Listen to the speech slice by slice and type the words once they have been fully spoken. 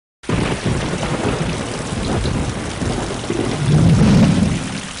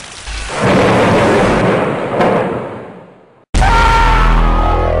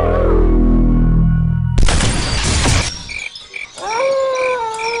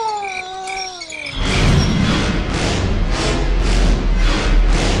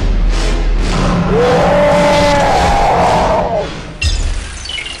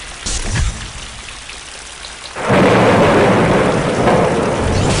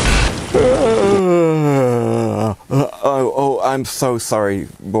I'm so sorry,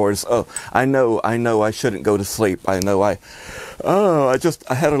 Boris. Oh, I know, I shouldn't go to sleep. I know I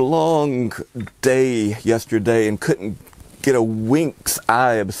had a long day yesterday and couldn't get a wink's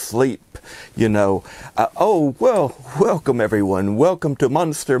eye of sleep, you know. Oh, well, welcome everyone. Welcome to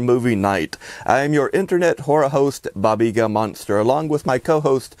Monster Movie Night. I am your internet horror host, Bobby Ga Monster, along with my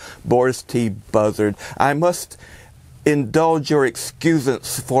co-host, Boris T. Buzzard. I must indulge your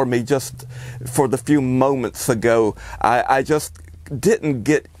excusance for me just for the few moments ago. I just didn't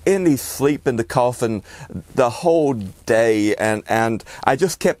get any sleep in the coffin the whole day, and I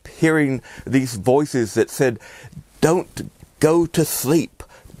just kept hearing these voices that said, "Don't go to sleep.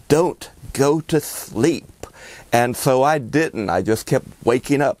 Don't go to sleep." And so I didn't. I just kept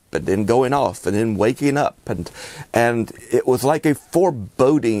waking up and then going off and then waking up. And it was like a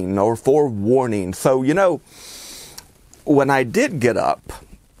foreboding or forewarning. So, you know, when I did get up,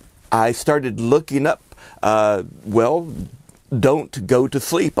 I started looking up, don't go to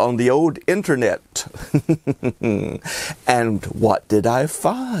sleep on the old internet. And what did I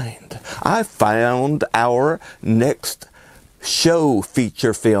find? I found our next show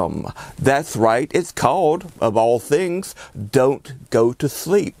feature film. That's right, it's called, of all things, Don't Go to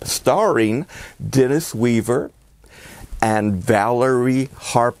Sleep, starring Dennis Weaver and Valerie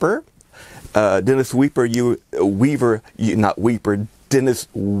Harper. Dennis Weaver, Dennis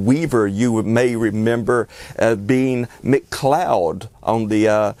Weaver, you may remember being McCloud on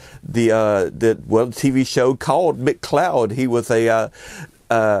the TV show called McCloud. He was a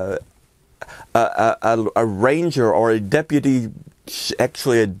ranger or a deputy,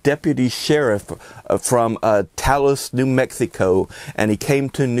 actually a deputy sheriff from Taos, New Mexico, and he came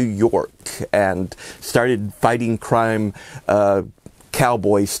to New York and started fighting crime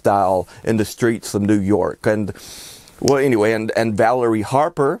cowboy style in the streets of New York. And well, anyway, and Valerie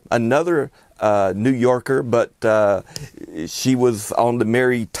Harper, another New Yorker, but she was on the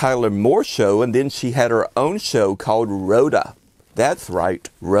Mary Tyler Moore Show, and then she had her own show called Rhoda. That's right,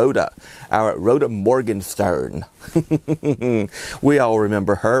 Rhoda. Our Rhoda Morgenstern. We all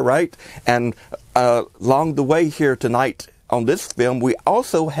remember her, right? And along the way here tonight on this film, we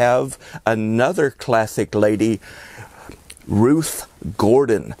also have another classic lady, Ruth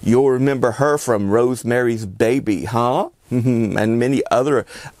Gordon. You'll remember her from Rosemary's Baby, huh? And many other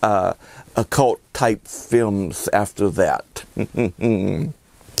occult type films after that.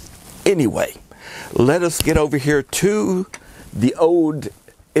 Anyway, let us get over here to the old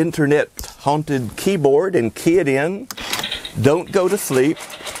internet haunted keyboard and key it in. Don't Go to Sleep.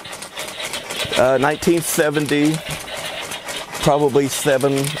 1970, probably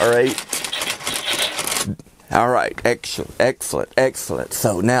 7 or 8. All right, excellent.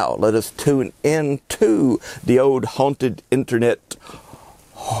 So now let us tune into the old haunted internet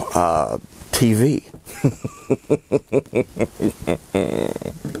TV.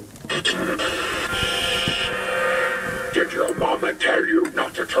 Did your mama tell you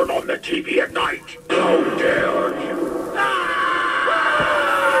not to turn on the TV at night? How dare you?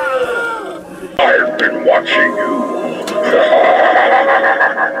 I've been watching you.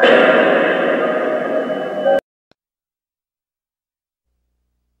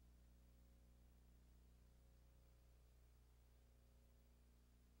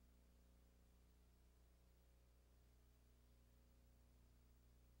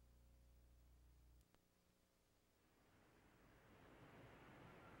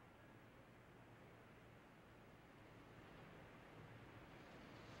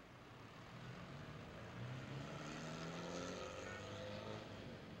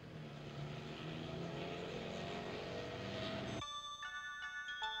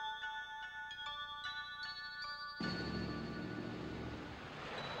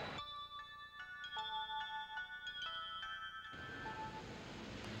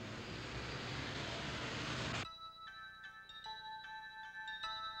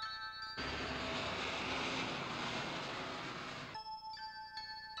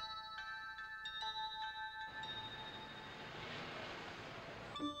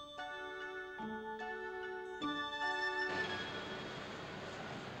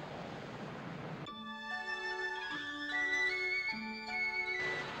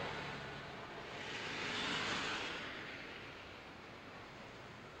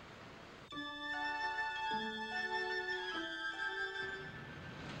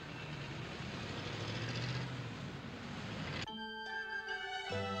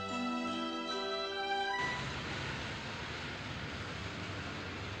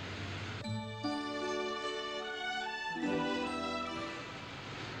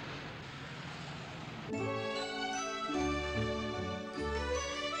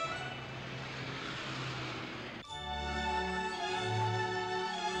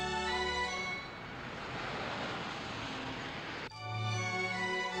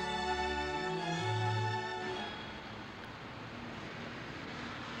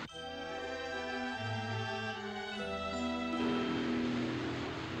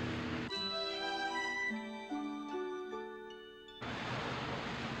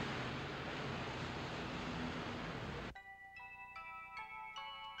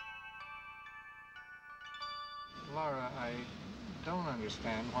 Laura, I don't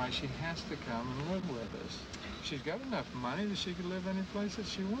understand why she has to come and live with us. She's got enough money that she could live any place that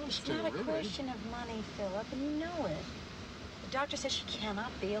she wants to, It's not a really. question of money, Philip, and you know it. The doctor says she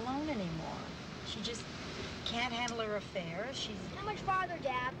cannot be alone anymore. She just can't handle her affairs. She's... How much farther,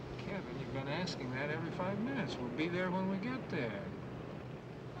 Dad? Kevin, you've been asking that every 5 minutes. We'll be there when we get there.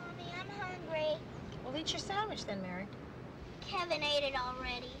 Mommy, I'm hungry. Well, eat your sandwich then, Mary. Kevin ate it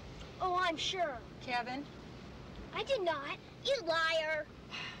already. Oh, I'm sure. Kevin? I did not. You liar.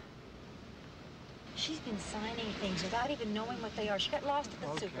 She's been signing things without even knowing what they are. She got lost at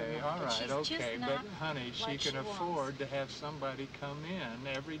the supermarket. Okay, all right, She's okay. just But, not honey, she like can wants. afford to have somebody come in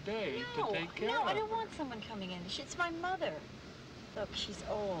every day to take care of her. No, I don't want someone coming in. It's my mother. Look, she's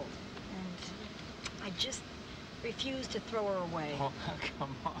old, and I just refuse to throw her away. Oh,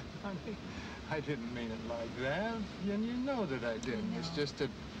 come on, honey. I didn't mean it like that. And you know that I didn't. I know. It's just that,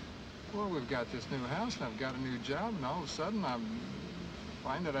 well, we've got this new house, and I've got a new job, and all of a sudden I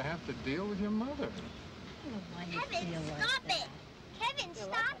find that I have to deal with your mother. I don't know why you Kevin, feel like stop that. it. Kevin,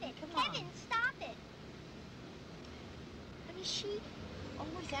 Philip, stop it. come on. Kevin, stop it. I mean, she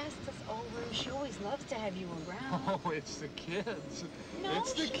always asks us over. She always loves to have you around. Oh, it's the kids. No,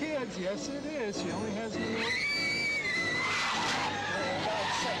 It's the she- kids. Yes, it is. She only has me.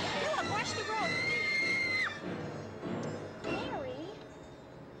 Philip, watch the road. Mary,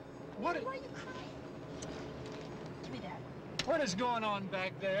 What? why are you crying? Give me that. What is going on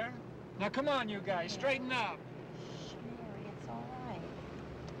back there? Now, come on, you guys. Straighten up. Shh, Mary, it's all right.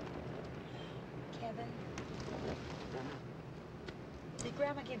 Kevin, did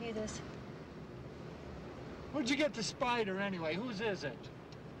Grandma give you this? Where'd you get the spider, anyway? Whose is it?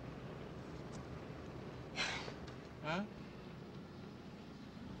 Huh?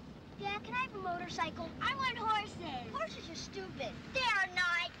 Dad, can I have a motorcycle? I want horses. Horses are stupid. They are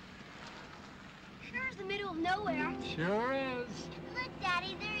not. Sure is the middle of nowhere. Sure is. Look,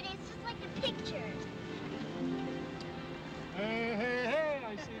 Daddy, there it is, just like the pictures. Hey, hey, hey,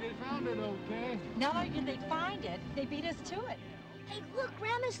 I see they found it, okay? Not only did they find it, they beat us to it. Hey, look,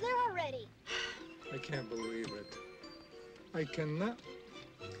 Grandma's there already. I can't believe it. I cannot.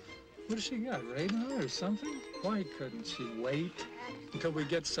 What has she got, radar or something? Why couldn't she wait until we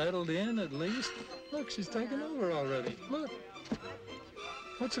get settled in at least? Look, she's taken over already. Look.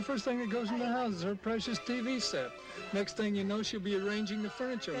 What's the first thing that goes in the house? Is her precious TV set. Next thing you know, she'll be arranging the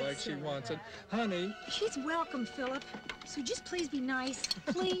furniture like she wants it. Honey, She's welcome, Philip. So just please be nice.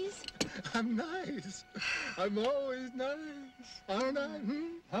 Please. I'm nice. I'm always nice. Aren't I? Hmm?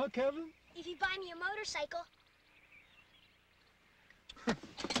 Huh, Kevin? If you buy me a motorcycle.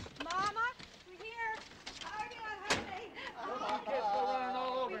 Mama, we're here. Kids go running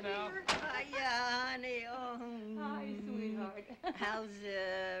all over now. Hiya, honey. Oh. Hi, sweetheart. How's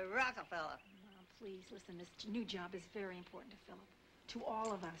Rockefeller? Mom, please, listen, this new job is very important to Philip. To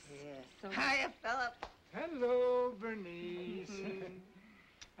all of us. Yes. So, Hiya, Philip. Hello, Bernice.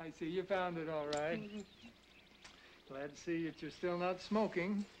 I see you found it all right. Glad to see that you're still not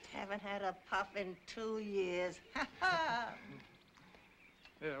smoking. Haven't had a puff in 2 years. Ha ha.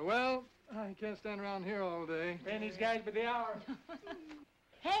 Yeah, well, I can't stand around here all day. Paying these guys by the hour.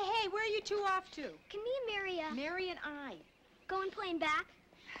 hey, where are you two off to? Can me and Mary, Mary and I. go and play in back?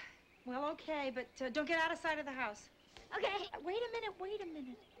 Well, okay, but don't get out of sight of the house. Okay. Wait a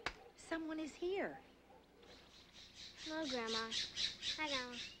minute. Someone is here. No, Grandma. I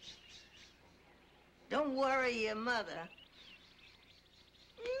know. Don't worry your mother.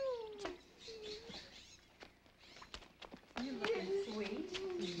 You're looking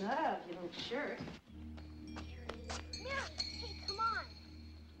sweet. Love your little shirt. Mary, hey, come on.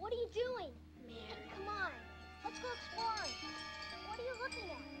 What are you doing? Mary, come on. Let's go exploring. What are you looking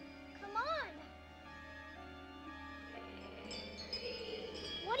at? Come on.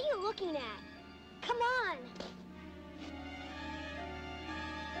 What are you looking at? Come on.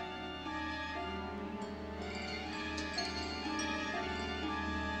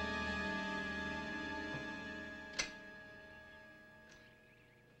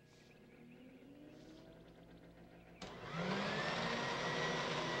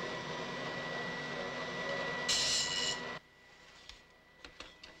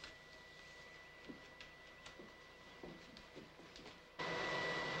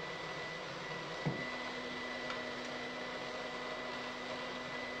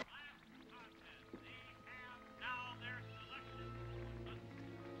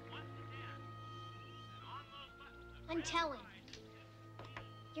 I'm telling.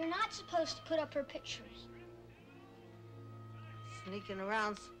 You're not supposed to put up her pictures. Sneaking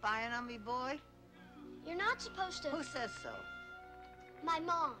around spying on me, boy? You're not supposed Who to. says so? My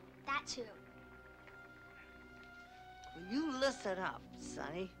mom, that's who. Well, you listen up,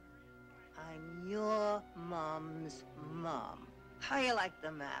 Sonny. I'm your mom's mom. How you like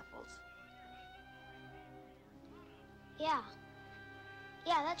them apples? Yeah.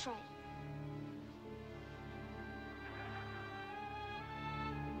 Yeah, that's right.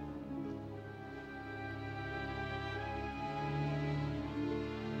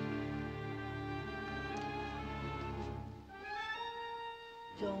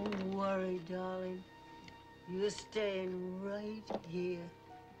 Don't worry, darling. You're staying right here.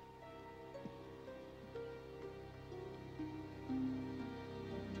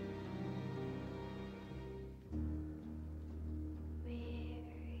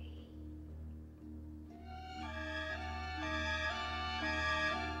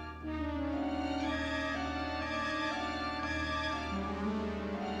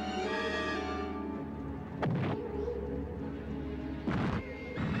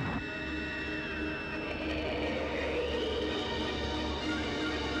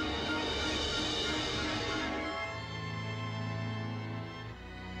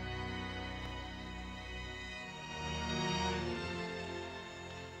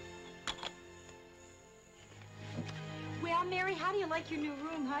 Well, Mary, how do you like your new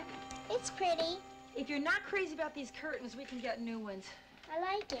room, huh? It's pretty. If you're not crazy about these curtains, we can get new ones. I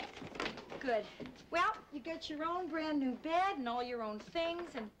like it. Good. Well, you got your own brand new bed and all your own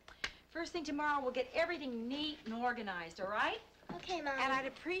things, and first thing tomorrow, we'll get everything neat and organized, all right? Okay, Mom. And I'd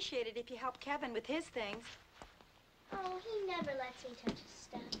appreciate it if you helped Kevin with his things. Oh, he never lets me touch his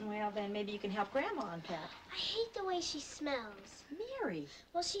stuff. Well, then maybe you can help Grandma unpack. I hate the way she smells. Mary.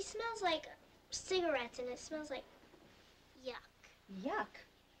 Well, she smells like cigarettes, and it smells like yuck. Yuck.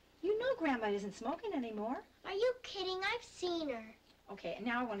 You know Grandma isn't smoking anymore. Are you kidding? I've seen her. Okay, and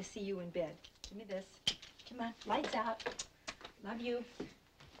now I want to see you in bed. Give me this. Come on, lights out. Love you.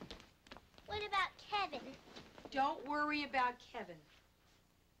 What about Kevin? Don't worry about Kevin.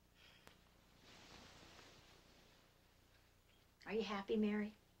 Are you happy,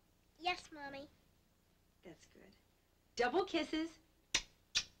 Mary? Yes, Mommy. That's good. Double kisses.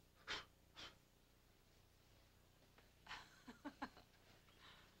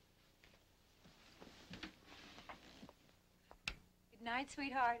 Good night,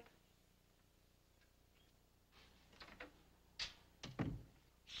 sweetheart.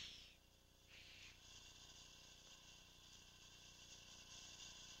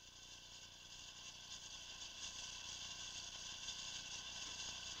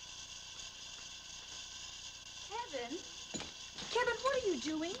 Kevin? Kevin, what are you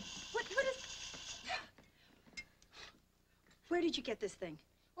doing? What is... Where did you get this thing?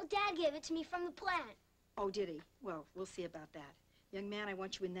 Well, Dad gave it to me from the plant. Oh, did he? Well, we'll see about that. Young man, I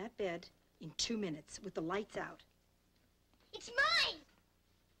want you in that bed in 2 minutes with the lights out. It's mine!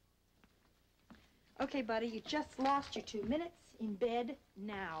 Okay, buddy, you just lost your 2 minutes in bed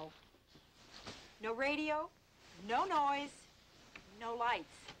now. No radio, no noise, no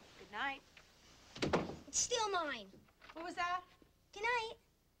lights. Good night. It's still mine. What was that? Good night.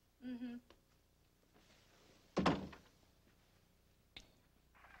 Mm-hmm.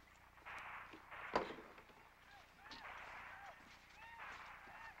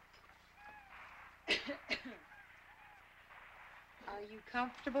 Are you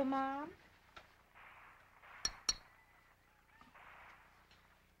comfortable, Mom?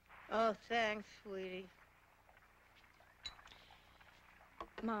 Oh, thanks, sweetie.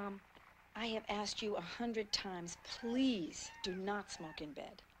 Mom, I have asked you 100 times, please do not smoke in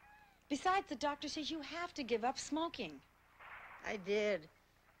bed. Besides, the doctor says you have to give up smoking. I did.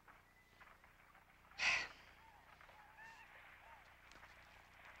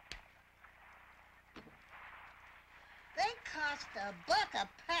 They cost $1 a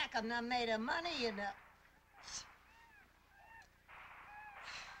pack. I'm not made of money, you know.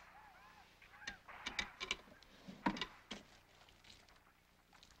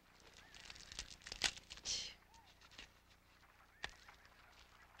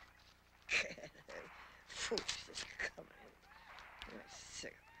 Fools is coming in. I'm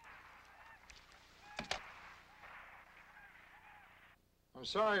sick. I'm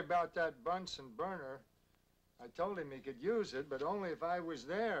sorry about that Bunsen burner. I told him he could use it, but only if I was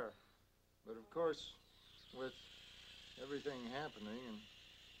there. But of course, with everything happening and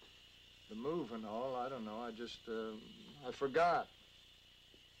the move and all, I don't know, I forgot.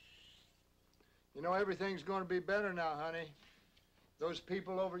 You know, everything's going to be better now, honey. Those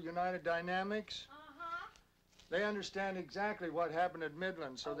people over at United Dynamics, they understand exactly what happened at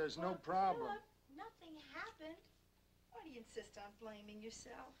Midland, so there's no problem. Philip, nothing happened. Why do you insist on blaming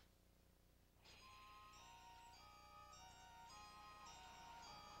yourself?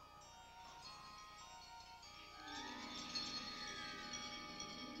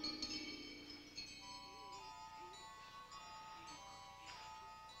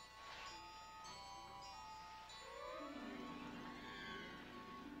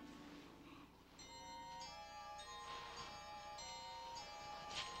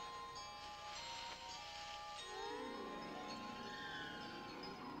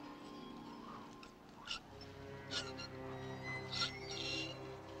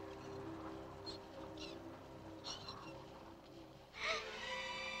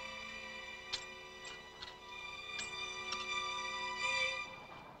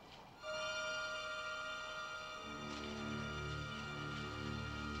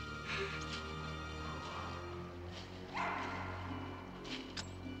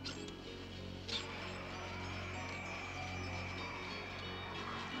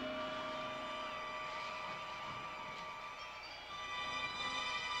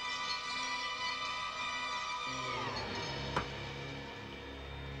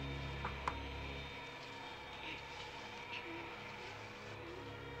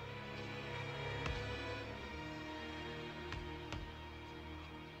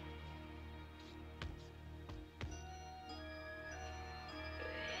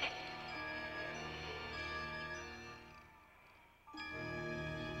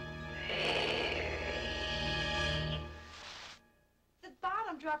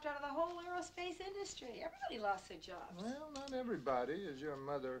 dropped out of the whole aerospace industry. Everybody lost their jobs. Well, not everybody, as your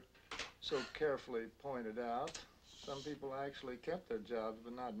mother so carefully pointed out. Some people actually kept their jobs,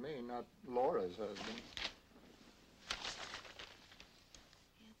 but not me, not Laura's husband.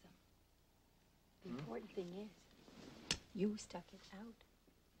 Handsome. The important thing is, you stuck it out.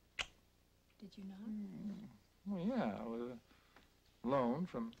 Did you not? Well, yeah, with a loan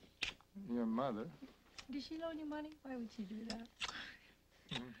from your mother. Did she loan you money? Why would she do that?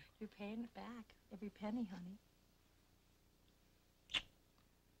 You're paying it back. Every penny, honey.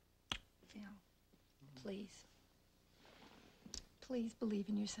 Phil, please. Please believe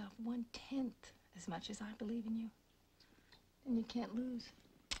in yourself 1/10 as much as I believe in you. And you can't lose.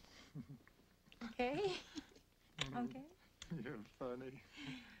 Okay? Okay? You're funny.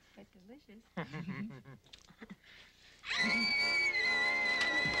 But delicious.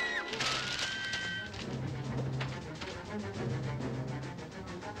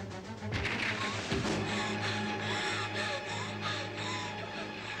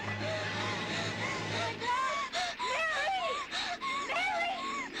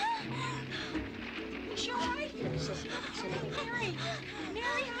 Mary!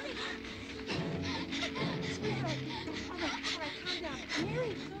 Mary, honey! Sweetheart. All right, calm down.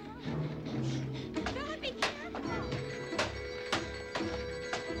 Mary, don't be careful.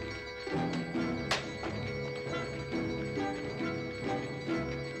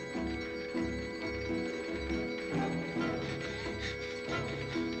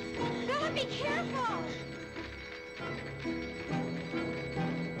 Philip, be careful!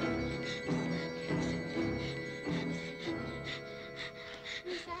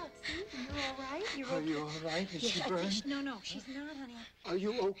 Are you all right? Is she burned? No, she's not, honey. Are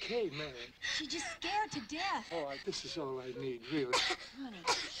you okay, Mary? She's just scared to death. All right, this is all I need, really. Honey.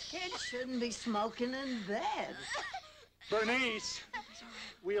 Kids shouldn't be smoking in bed. Bernice,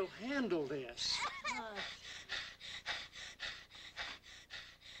 we'll handle this.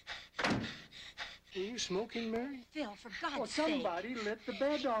 Were you smoking, Mary? Phil, for God's Well, sake. somebody lit the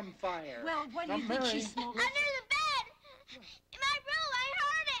bed on fire. Well, what do Now, you think Mary, she's smoking? Under the bed! In my room, I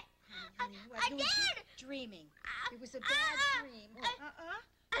heard it! I You were did! dreaming. It was a bad dream. No?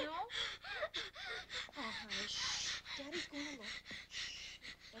 Oh, honey, shh. Daddy's going to look.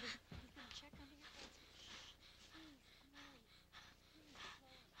 Daddy's going to check under your bed. Please, Mary. Please,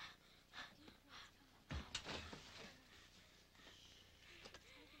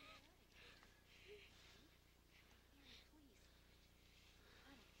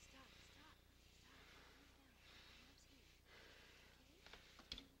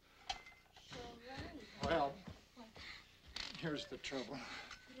 Deep breaths, come on. Well, here's the trouble. What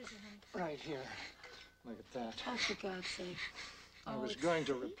is it, honey? Right here. Look at that. Oh, for God's sake. I was going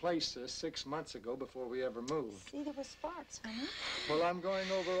to replace this 6 months ago before we ever moved. See, there were sparks, honey. Well, I'm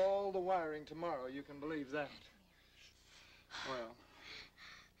going over all the wiring tomorrow. You can believe that. Well,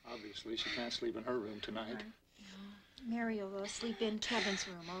 obviously, she can't sleep in her room tonight. Mary will sleep in Kevin's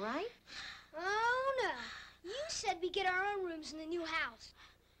room, all right? Oh, no. You said we get our own rooms in the new house.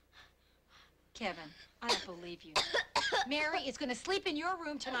 Kevin, I don't believe you. Mary is going to sleep in your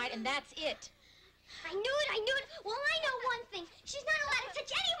room tonight, and that's it. I knew it. Well, I know one thing. She's not allowed to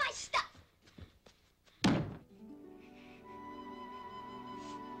touch any of my stuff.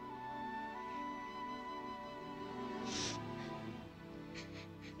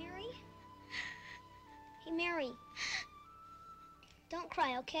 Mary? Hey, Mary. Don't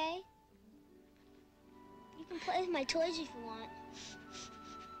cry, okay? You can play with my toys if you want.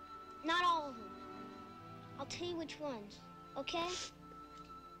 Not all of them. I'll tell you which ones, okay?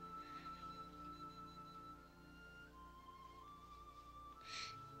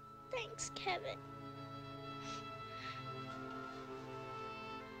 Thanks, Kevin.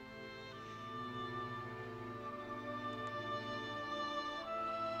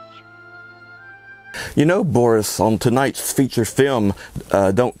 You know, Boris, on tonight's feature film,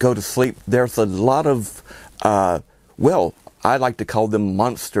 Don't Go to Sleep, there's a lot of, well, I like to call them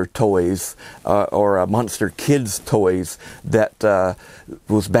monster toys, or monster kids toys that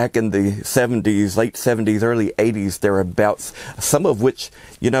was back in the 70s, late 70s, early 80s, thereabouts. Some of which,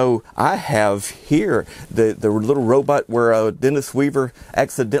 you know, I have here. The little robot where Dennis Weaver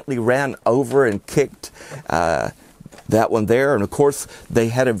accidentally ran over and kicked, that one there. And of course, they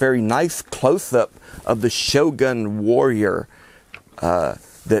had a very nice close-up of the Shogun warrior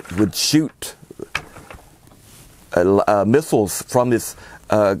that would shoot missiles from his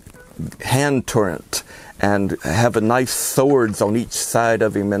hand turret and have a nice swords on each side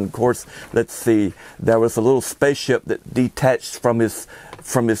of him. And of course, let's see, there was a little spaceship that detached from his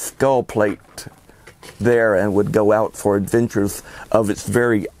skull plate there and would go out for adventures of its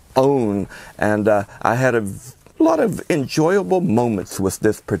very own. And I had a lot of enjoyable moments with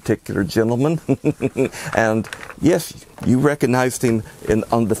this particular gentleman. And yes, you recognized him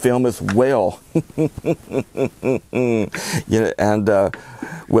on the film as well. Yeah, and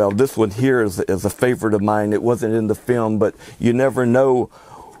well, this one here is a favorite of mine. It wasn't in the film, but you never know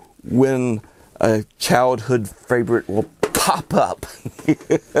when a childhood favorite will pop up.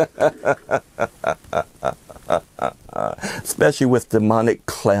 Especially with demonic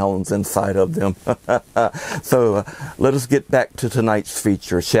clowns inside of them. So let us get back to tonight's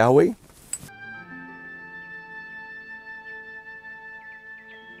feature, shall we?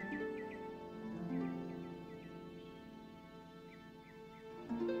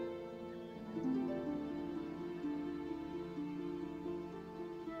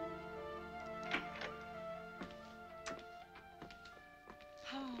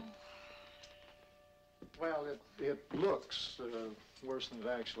 Well, it looks worse than it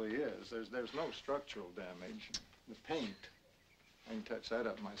actually is. There's no structural damage. The paint, I can touch that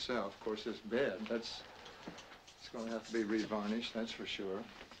up myself. Of course, this bed, it's going to have to be revarnished, that's for sure.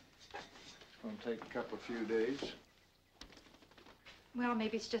 It's going to take a few days. Well,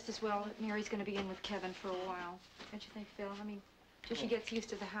 maybe it's just as well that Mary's going to be in with Kevin for a while. Don't you think, Phil? I mean, till she gets used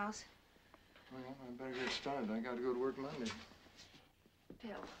to the house. Well, I better get started. I got to go to work Monday.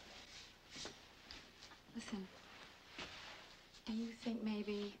 Phil, listen, do you think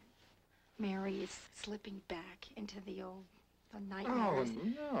maybe Mary is slipping back into the nightmares?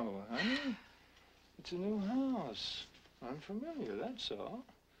 Oh, no, honey. It's a new house. Unfamiliar, that's all.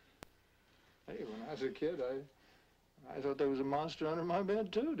 Hey, when I was a kid, I thought there was a monster under my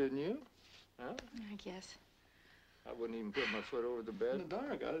bed, too, didn't you? Huh? I guess. I wouldn't even put my foot over the bed in the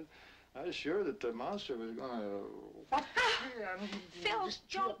dark. I was sure that the monster was gonna... Phil,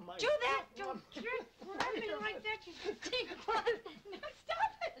 don't do that! Don't grab me like that, you stink one! No,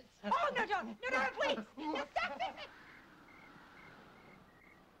 stop it! Oh, no, don't! No, please! No, stop it!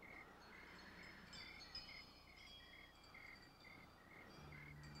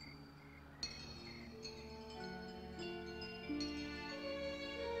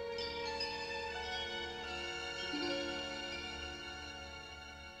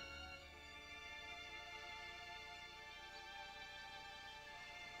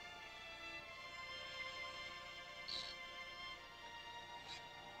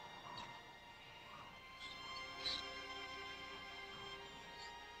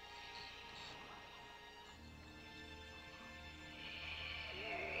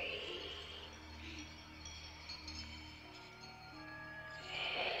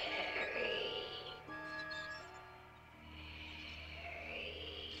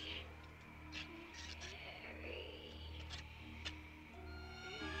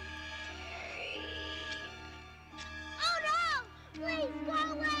 Please go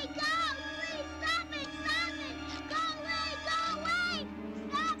away, go! Please stop it, stop it! Go away, go away!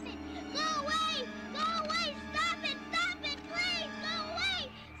 Stop it! Go away, go away! Stop it, please! Go away!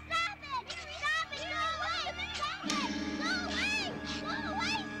 Stop it! Stop it, go away! Stop it! Go away! Go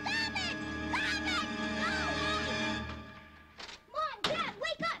away! Stop it! Stop it! Go away! Mom, Dad,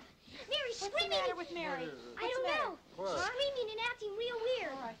 wake up! Mary's screaming! What's the matter with Mary? I don't know. What? She's screaming and acting real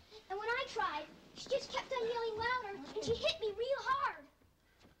weird. All right. And when I tried, she just kept on yelling louder, and she hit me real hard.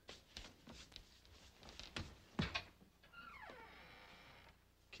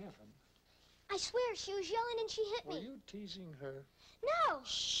 Kevin, I swear, she was yelling and she hit were me. you teasing her? No,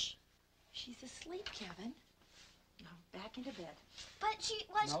 Shh. She's asleep, Kevin. Now, back into bed. but she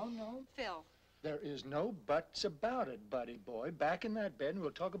was... No. Phil. There is no buts about it, buddy boy. Back in that bed, and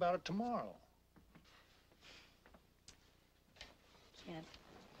we'll talk about it tomorrow. Kid,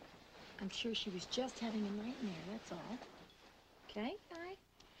 I'm sure she was just having a nightmare, that's all. Okay? All right?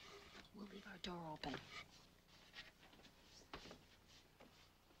 We'll leave our door open.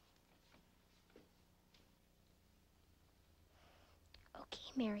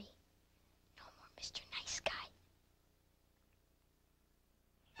 Okay, Mary. No more Mr. Nice Guy.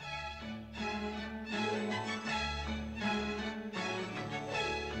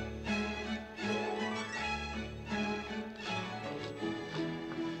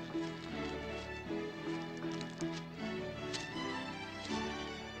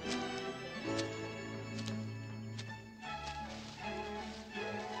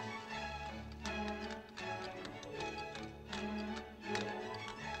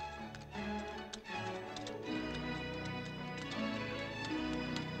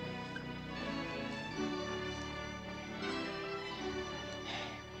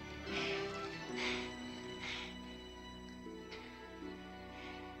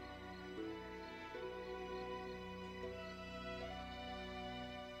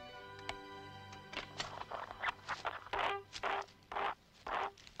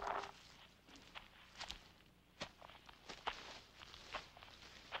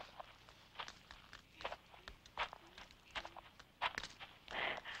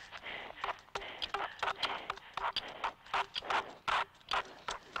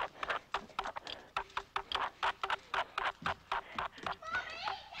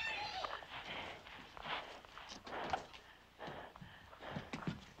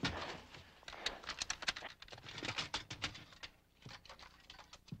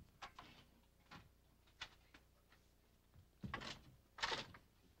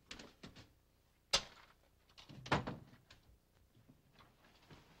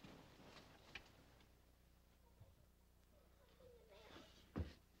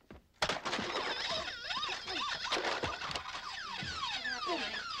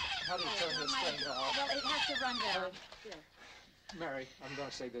 stay now. Well, it has to run down. Mary, I'm going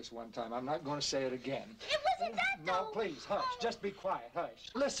to say this one time. I'm not going to say it again. It wasn't that, No, though. please, hush. Just be quiet. Hush.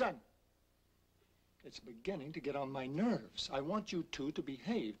 Listen. It's beginning to get on my nerves. I want you two to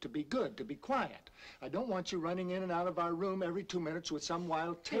behave, to be good, to be quiet. I don't want you running in and out of our room every 2 minutes with some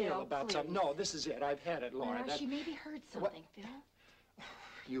wild tale Phil, about something. please. No, this is it. I've had it, Laura. Well, she maybe heard something, Phil.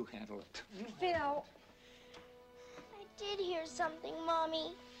 You handle it. Phil. I did hear something,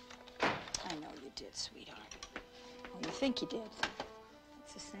 Mommy. I know you did, sweetheart. Well, you think you did.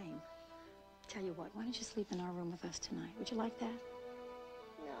 It's the same. Tell you what, why don't you sleep in our room with us tonight? Would you like that?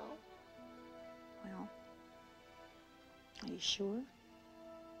 No. Well, are you sure?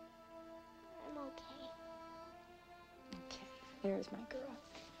 I'm okay. Okay, there's my girl.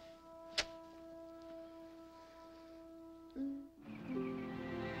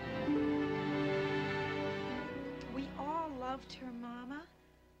 We all loved her, Mama.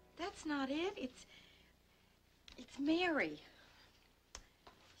 That's not it. It's Mary.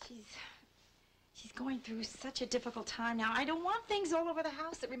 She's going through such a difficult time now. I don't want things all over the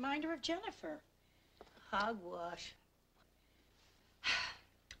house that remind her of Jennifer. Hogwash.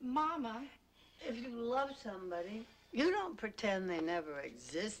 Mama. If you love somebody, you don't pretend they never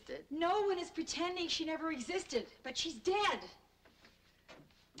existed. No one is pretending she never existed, but she's dead.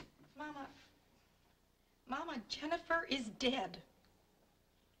 Mama, Jennifer is dead.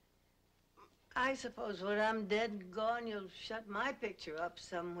 I suppose when I'm dead and gone, you'll shut my picture up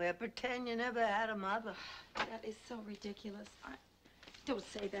somewhere. Pretend you never had a mother. That is so ridiculous. Don't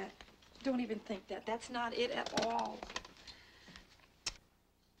say that. Don't even think that. That's not it at all.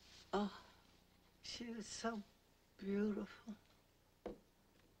 Oh, she was so beautiful.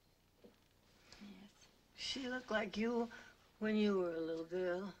 Yes. She looked like you when you were a little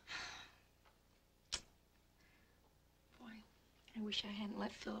girl. Boy, I wish I hadn't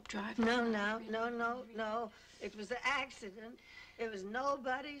let Philip drive. No. It was an accident. It was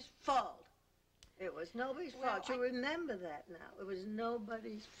nobody's fault. It was nobody's fault. You remember that now. It was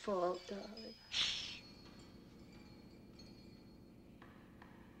nobody's fault, darling.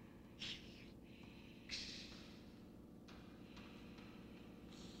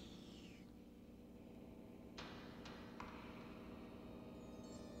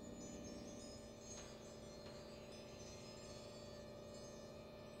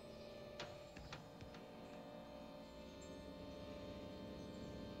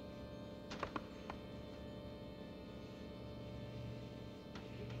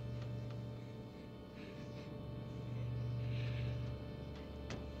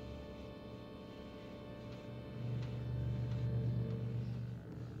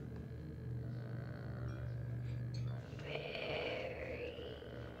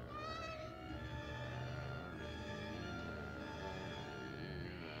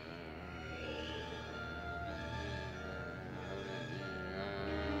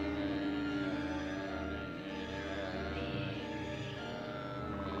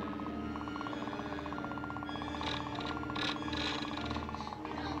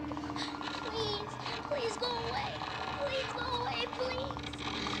 Please go away. Please go away, please.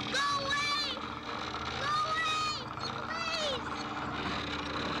 Go away! Go away! Please!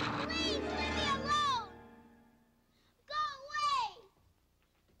 Please, leave me alone! Go away!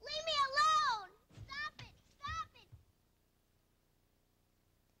 Leave me alone! Stop it! Stop it!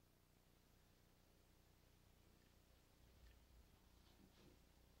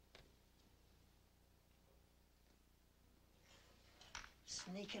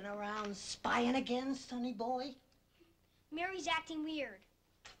 Sneaking around, spying again, sonny boy? Mary's acting weird.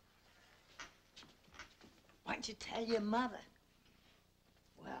 Why'd you tell your mother?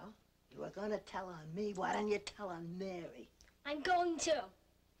 Well, you were gonna tell on me. Why don't you tell on Mary? I'm going to.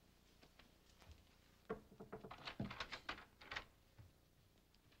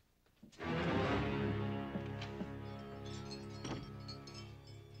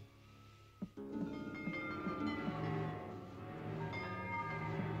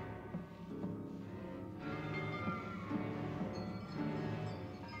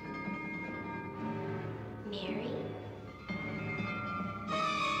 Mary?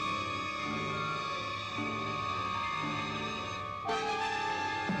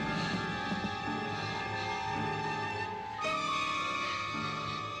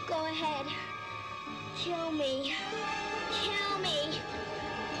 Go ahead. Kill me. Kill me.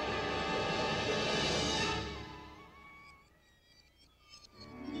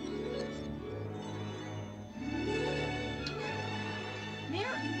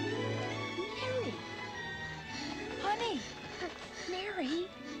 Mary! Honey! Mary!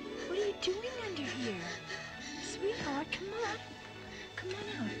 What are you doing under here? Sweetheart, come on. Come on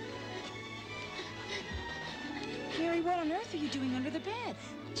out. you doing under the bed?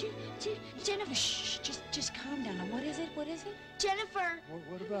 Jennifer. Shh, just calm down. Now, what is it? What is it? Jennifer.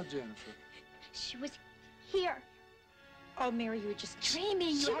 What about Jennifer? She was here. Oh, Mary, you were just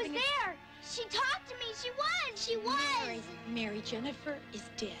dreaming. She was there. She talked to me. She was. Mary, Jennifer is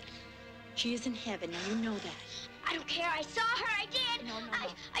dead. She is in heaven, and you know that. I don't care. I saw her. I did. No.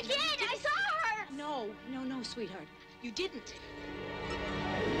 I did. I saw her. No, sweetheart. You didn't.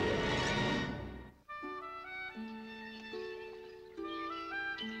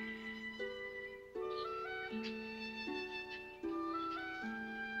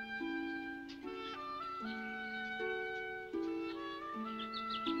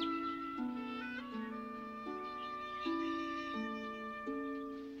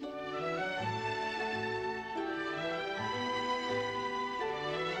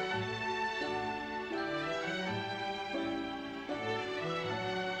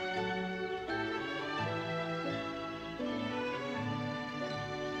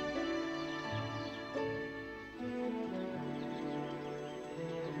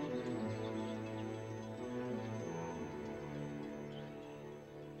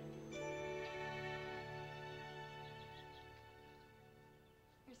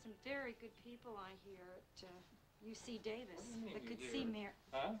 Some very good people I hear at UC Davis What do you mean that could you see hear? Mary.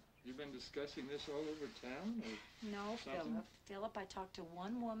 Huh? You've been discussing this all over town? Or No, something? Philip, I talked to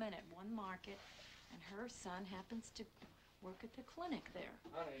one woman at one market, and her son happens to work at the clinic there.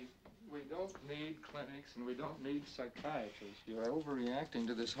 Honey, we don't need clinics and we don't need psychiatrists. You're overreacting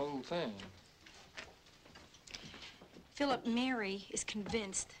to this whole thing. Philip, Mary is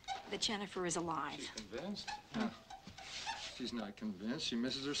convinced that Jennifer is alive. She's convinced? Huh. She's not convinced. She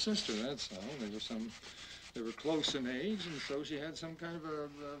misses her sister, that's all. They were close in age, and so she had some kind of a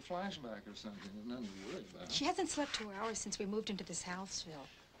flashback or something. There's nothing to worry about. She hasn't slept 2 hours since we moved into this house, Phil.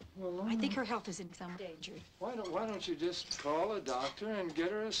 Well, I think her health is in some danger. Why don't you just call a doctor and get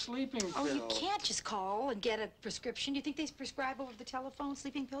her a sleeping pill? Oh, you can't just call and get a prescription. Do you think they prescribe over the telephone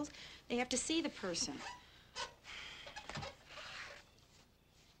sleeping pills? They have to see the person.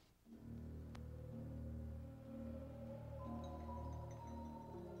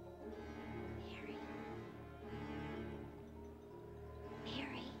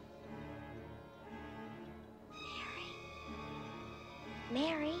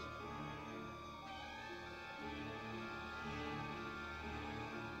 Mary.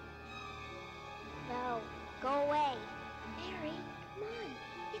 No, go away. Mary, come on.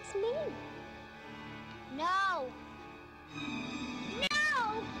 It's me. No.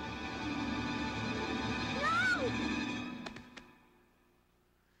 No! No!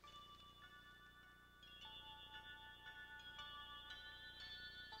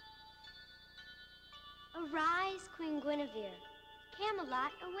 Arise, Queen Guinevere.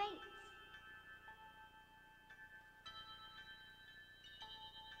 Camelot awaits.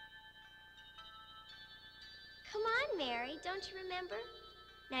 Come on, Mary, don't you remember?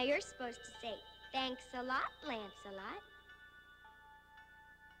 Now you're supposed to say, thanks a lot, Lancelot.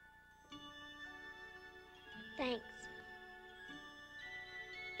 Thanks.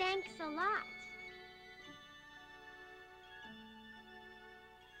 Thanks a lot.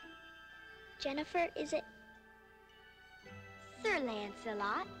 Jennifer, is it Sir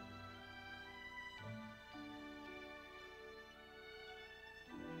Lancelot?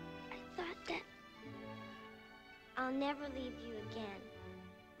 I thought that I'll never leave you again.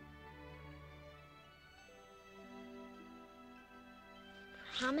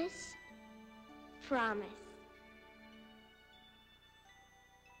 Promise? Promise.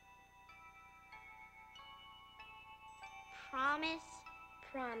 Promise?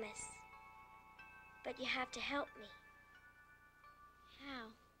 Promise. But you have to help me. How?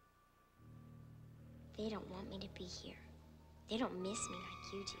 They don't want me to be here. They don't miss me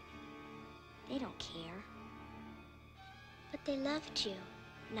like you do. They don't care. But they loved you.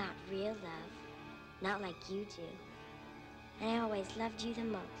 Not real love. Not like you do. And I always loved you the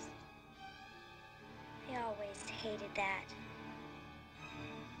most. They always hated that.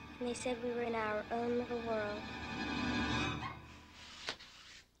 And they said we were in our own little world.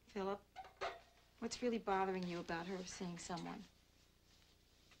 Philip, what's really bothering you about her seeing someone?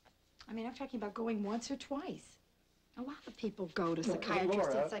 I mean, I'm talking about going once or twice. A lot of people go to psychiatrists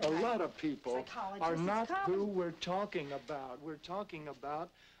Laura, and psychiatrists. a lot of people are It's not common. who we're talking about. We're talking about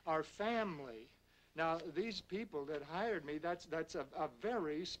our family. Now, these people that hired me, that's a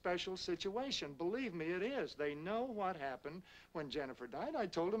very special situation. Believe me, it is. They know what happened when Jennifer died. I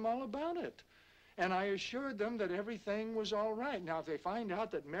told them all about it. And I assured them that everything was all right. Now, if they find out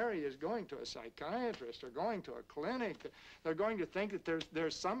that Mary is going to a psychiatrist or going to a clinic, they're going to think that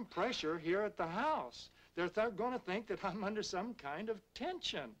there's some pressure here at the house. they're going to think that I'm under some kind of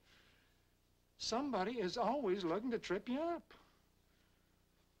tension. Somebody is always looking to trip you up.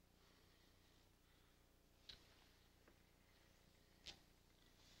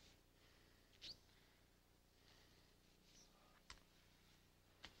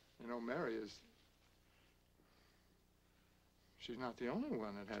 You know, Mary is... she's not the only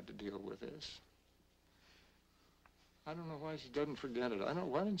one that had to deal with this. I don't know why she doesn't forget it. I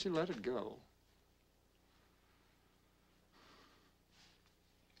don't... why didn't she let it go?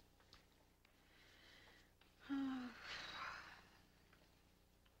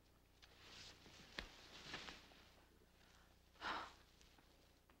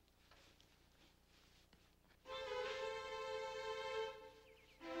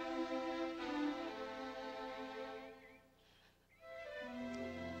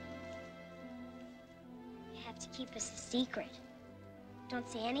 You have to keep us a secret. Don't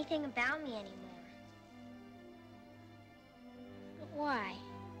say anything about me anymore. But why?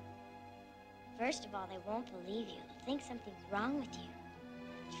 First of all, they won't believe you. They'll think something's wrong with you.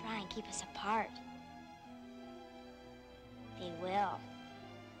 They'll try and keep us apart. They will.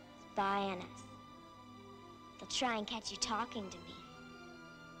 Spy on us. They'll try and catch you talking to me.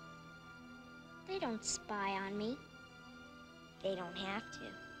 They don't spy on me. They don't have to.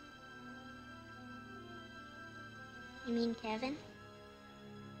 You mean Kevin?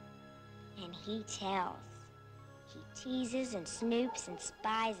 And he tells. He teases and snoops and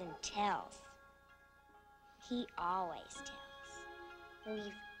spies and tells. He always tells.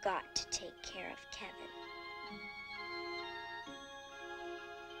 We've got to take care of Kevin.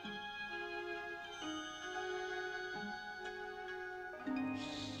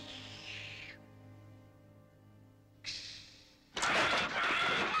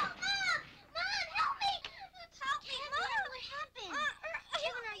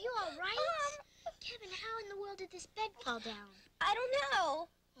 Fall down? I don't know.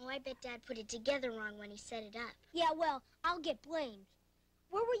 Oh, I bet Dad put it together wrong when he set it up. Yeah, well, I'll get blamed.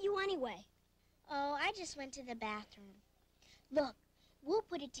 Where were you anyway? Oh, I just went to the bathroom. Look, we'll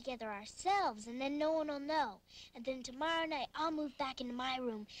put it together ourselves, and then no one will know. And then tomorrow night, I'll move back into my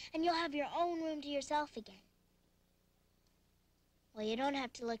room, and you'll have your own room to yourself again. Well, you don't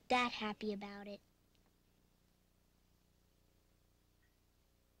have to look that happy about it.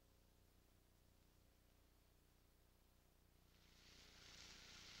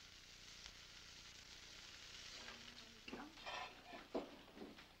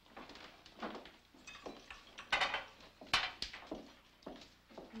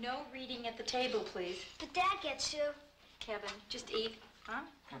 No reading at the table, please. But Dad gets to. Kevin, just eat. Huh?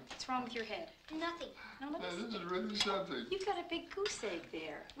 What's wrong with your head? Nothing. No, let me see. This is really something. You've got a big goose egg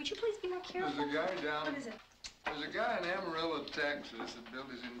there. Would you please be more careful? There's a guy down... What is it? There's a guy in Amarillo, Texas, that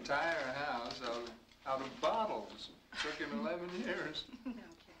built his entire house out of bottles. Took him 11 years. Okay.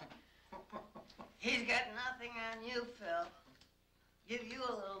 He's got nothing on you, Phil. Give you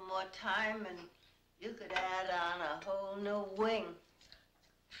a little more time and you could add on a whole new wing.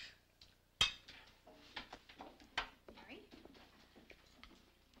 Mary?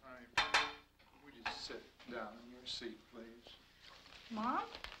 All right. Would you sit down in your seat, please? Mom?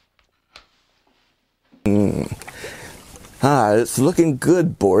 It's looking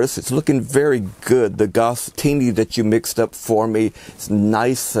good, Boris. It's looking very good. The Gostini that you mixed up for me is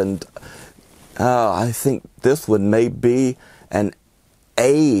nice, and I think this one may be an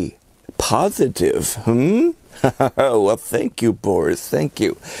A positive. Well, thank you, Boris. Thank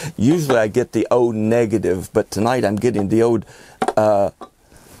you. Usually I get the O negative, but tonight I'm getting the old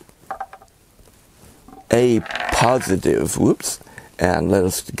A positive. Whoops. And let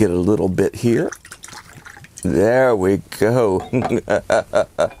us get a little bit here. There we go.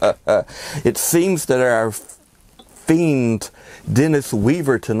 It seems that our fiend Dennis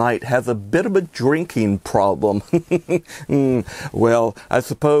Weaver tonight has a bit of a drinking problem. Well, I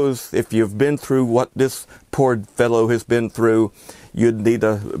suppose if you've been through what this poor fellow has been through, you'd need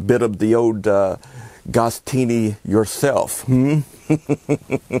a bit of the old Gostini yourself.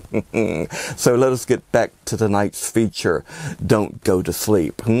 So let us get back to tonight's feature. Don't go to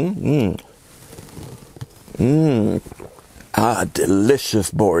sleep. Delicious,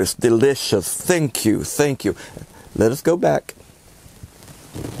 Boris. Delicious. Thank you. Thank you. Let us go back.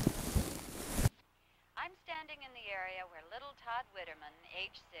 I'm standing in the area where little Todd Witterman,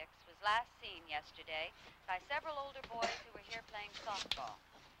 age 6, was last seen yesterday by several older boys who were here playing softball.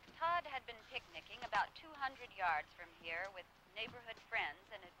 Todd had been picnicking about 200 yards from here with neighborhood friends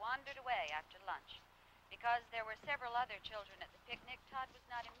and had wandered away after lunch. Because there were several other children at the picnic, Todd was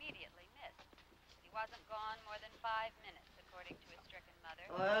not immediately missed. He wasn't gone more than 5 minutes. according to his stricken mother.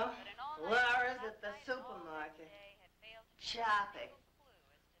 Well, But an all-night Laura's last at the night, supermarket. Day had failed to Shopping. give a clue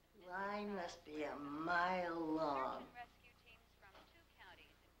as to the Line missing must child. be a mile long. Search and rescue teams from 2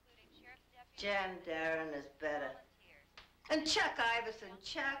 counties, including sheriff's deputies, Jan Darren is better. volunteers, And Chuck Iverson,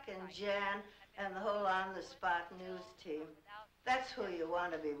 Chuck and Jan, and the whole on-the-spot news team. That's who you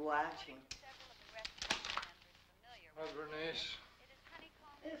want to be watching. several of the rescue team members familiar Well, with Bernice, it is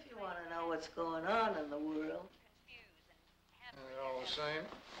honeycombed If you want to know what's going on in the world. confused and they're all the same.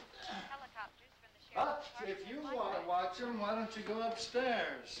 helicopters from the But sheriff's if you department want to watch them, why don't you go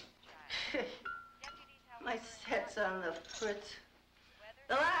upstairs? Deputies, My however, set's on the fritz.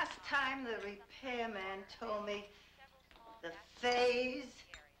 The last time the repairman told me the phase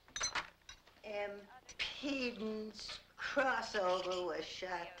impedance crossover was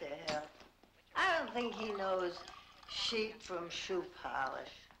shot to hell. I don't think he knows sheep from shoe polish.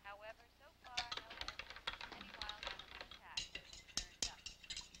 however, so far, no evidence of any wild animal attack has been turned up.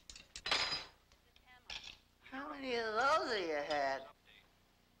 This is Emma. How many of those have you had?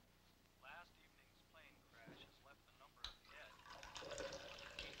 Last evening's plane crash has left the number of dead.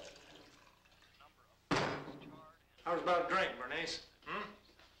 The number of bodies charred and How's about a drink, Bernice? Hmm?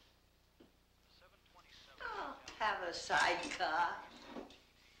 727 Oh, have a sidecar.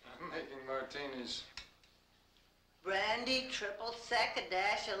 I'm making martinis. Brandy, triple sec, a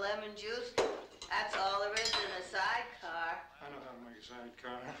dash of lemon juice. That's all there is in a sidecar. I know how to make a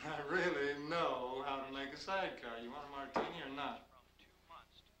sidecar. I really know how to make a sidecar. You want a martini or not? from 2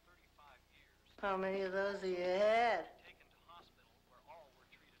 months to 35 years. How many of those have you had? Taken to hospital where all were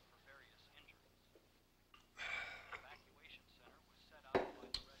treated for various injuries. An evacuation center was set out by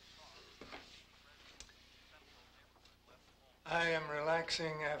the Red Cross. Residents of the central neighborhood left home. I am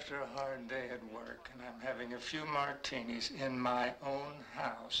relaxing after a hard day at work, and I'm having a few martinis in my own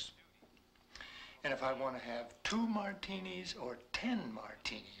house. And if I want to have 2 martinis or 10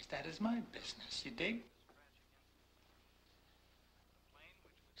 martinis, that is my business. You dig?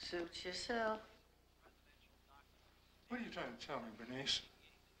 Suit yourself. What are you trying to tell me, Bernice?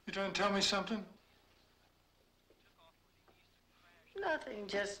 You trying to tell me something? Nothing,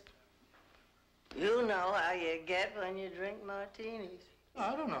 just you know how you get when you drink martinis.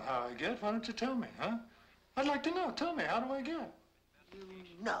 I don't know how I get. Why don't you tell me, huh? I'd like to know. Tell me, how do I get?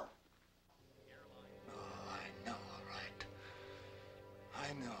 You know. Oh, I know, all right.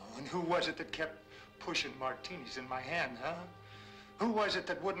 I know. And who was it that kept pushing martinis in my hand, huh? Who was it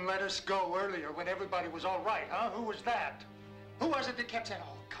that wouldn't let us go earlier when everybody was all right, huh? Who was that? Who was it that kept saying,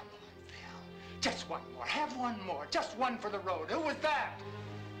 oh, come on, Phil. Just one more. Have one more. Just one for the road. Who was that?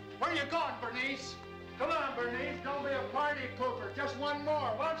 Where you going, Bernice? Come on, Bernice. Don't be a party pooper. Just one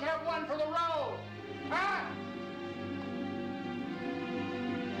more. Why don't you have one for the road? Huh?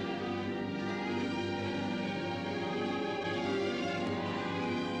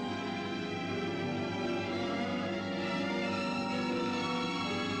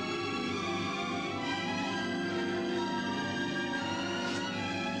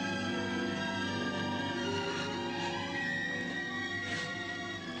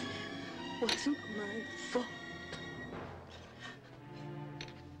 Wasn't my fault.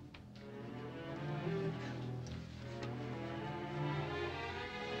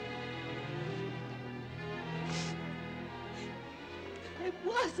 It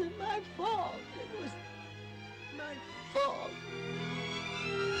wasn't my fault. It was my fault.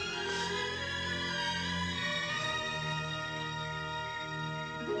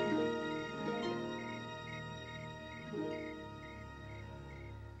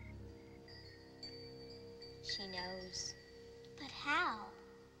 She knows. But how?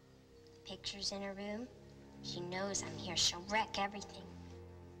 Pictures in her room. She knows I'm here. She'll wreck everything.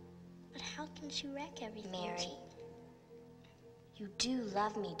 But how can she wreck everything? Mary, you do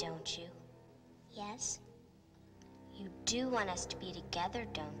love me, don't you? Yes. You do want us to be together,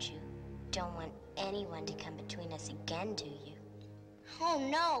 don't you? Don't want anyone to come between us again, do you? Oh,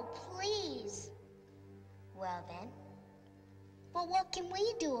 no, please. Well, then. Well, what can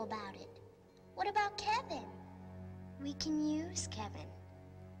we do about it? What about Kevin? We can use Kevin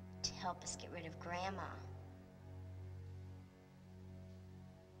to help us get rid of Grandma.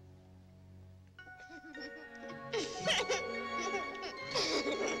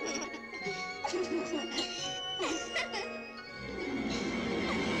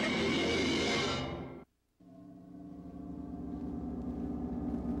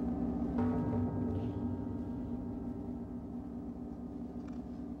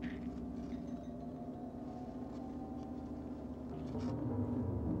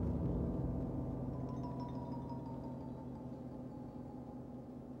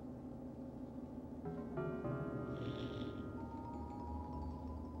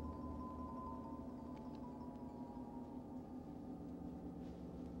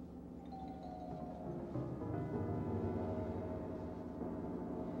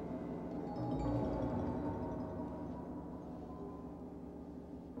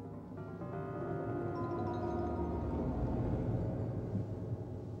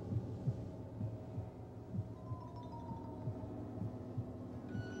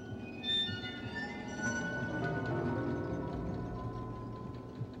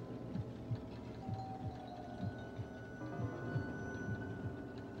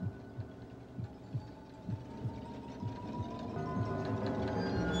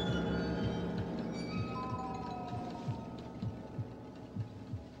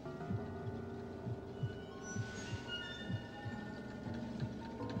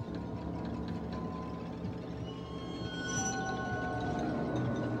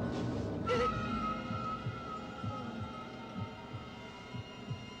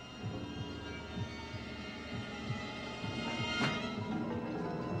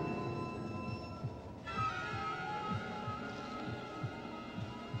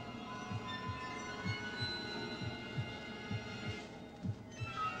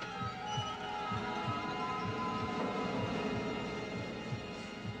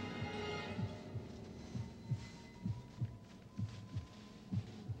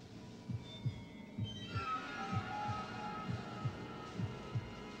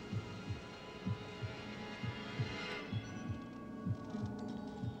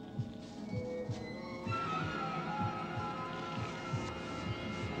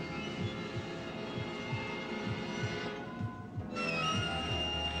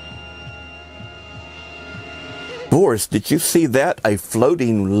 Boris, did you see that? A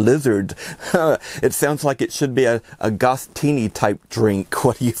floating lizard. It sounds like it should be a Gostini type drink.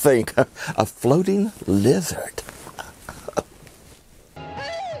 What do you think? A floating lizard.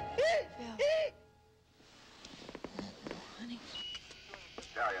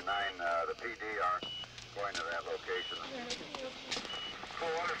 Battalion 9, the PD aren't going to that location.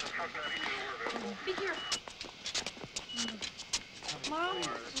 Be here. Mom?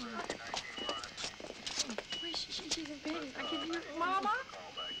 Wait, she's in bed. I can hear Mama?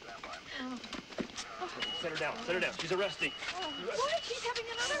 Set her down. Set her down. She's arresting. What? She's having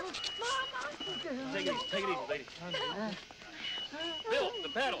another? Mama? Take it easy. Take it easy, lady. Bill, the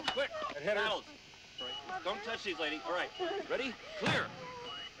paddles, quick. Paddles. Don't touch these, lady. All right. Ready? Clear.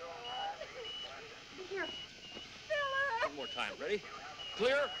 Here. One more time. Ready?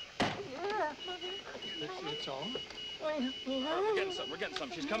 Clear. It's all. All right, we're getting some. We're getting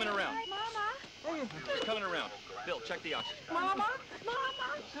some. She's coming around. Mama? She's coming around. Bill, check the oxygen. Mama?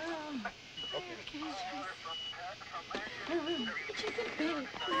 Mama? Okay. She's in bed.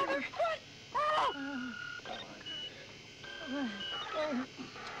 Mother.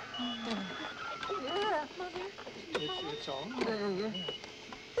 It's all.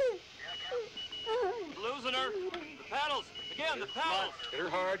 Losing her. The paddles. Again, the paddles. Hit her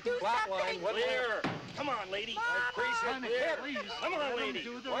hard. Flatline. Clear. Come on, lady. Clear. Come on, lady.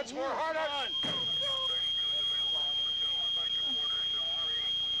 Once more harder. Come on.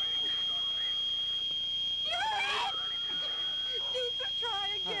 Try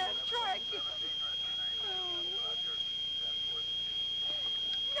again. Try again.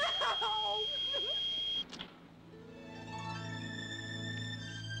 No.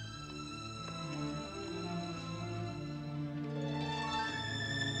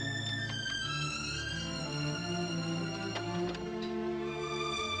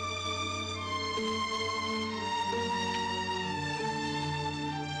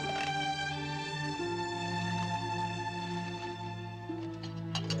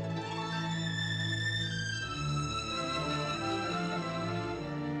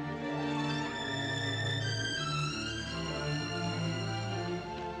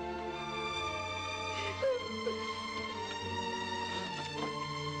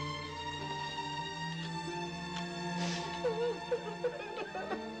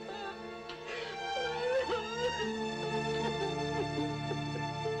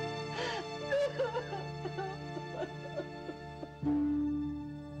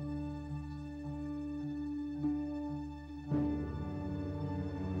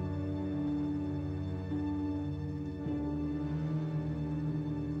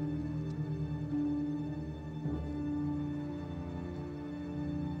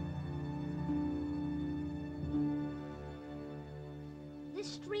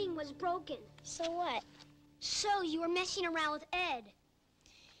 This string was broken. So what? So you were messing around with Ed.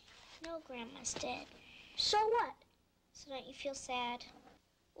 No, Grandma's dead. So what? So don't you feel sad?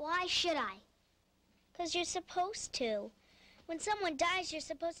 Why should I? 'Cause you're supposed to. When someone dies, you're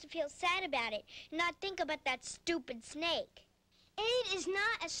supposed to feel sad about it, and not think about that stupid snake. Ed is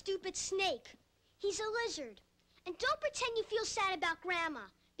not a stupid snake. He's a lizard. And don't pretend you feel sad about Grandma,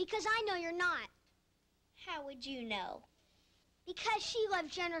 because I know you're not. How would you know? Because she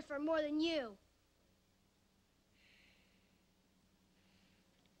loved Jennifer more than you.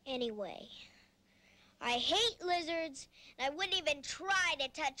 Anyway, I hate lizards, and I wouldn't even try to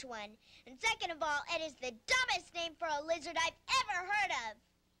touch one. And second of all, Ed is the dumbest name for a lizard I've ever heard of.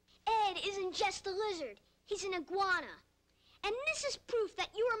 Ed isn't just a lizard. He's an iguana. And this is proof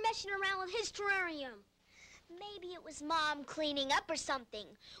that you were messing around with his terrarium. Maybe it was Mom cleaning up or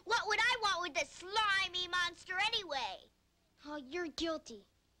something. What would I want with this slimy monster anyway? Oh, you're guilty.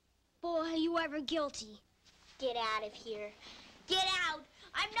 Boy, are you ever guilty. Get out of here. Get out.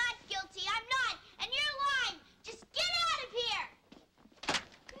 I'm not guilty. I'm not. And you're lying. Just get out of here.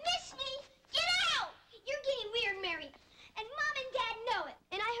 Miss me? Get out! You're getting weird, Mary. And Mom and Dad know it.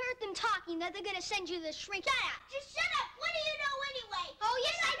 And I heard them talking that they're gonna send you the shrink. Shut up. Just shut up. What do you know anyway? Oh,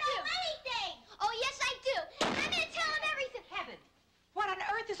 yes, I do. know anything. Oh, yes, I do. I'm gonna tell them everything. Heaven. What on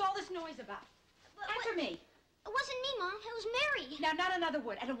earth is all this noise about? Answer me. It wasn't me, Mom. It was Mary. Now, not another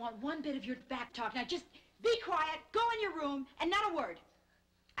word. I don't want one bit of your back talk. Now, just be quiet, go in your room, and not a word.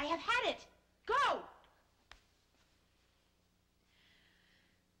 I have had it. Go!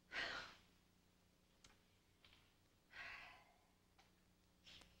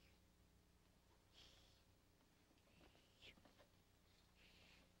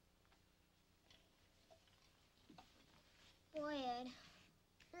 Boy, Ed,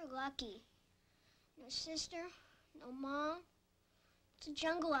 you're lucky. No sister, no mom. It's a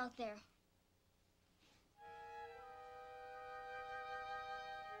jungle out there.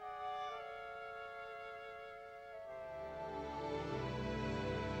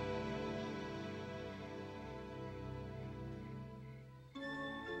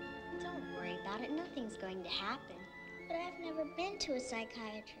 nothing's going to happen. But I've never been to a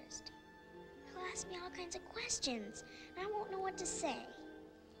psychiatrist. He'll ask me all kinds of questions, and I won't know what to say.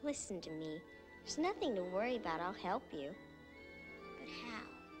 Listen to me. There's nothing to worry about. I'll help you. But how?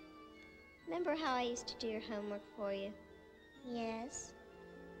 Remember how I used to do your homework for you? Yes.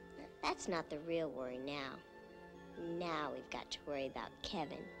 That's not the real worry now. Now we've got to worry about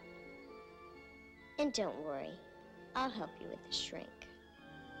Kevin. And don't worry, I'll help you with the shrink.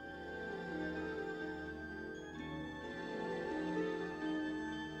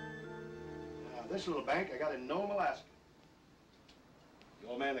 This little bank I got in Nome, Alaska. The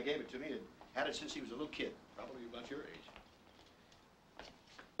old man that gave it to me had it since he was a little kid, probably about your age.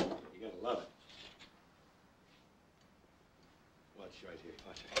 You're gonna love it. Watch right here,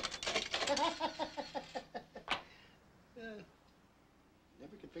 watch it.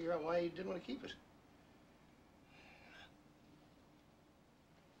 Never could figure out why he didn't want to keep it.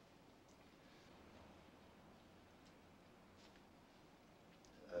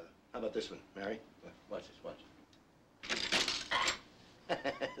 How about this one, Mary? Watch this, watch.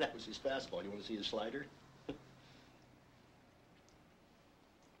 That was his fastball. You want to see his slider?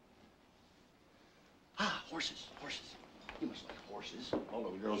 Horses, horses. You must like horses. All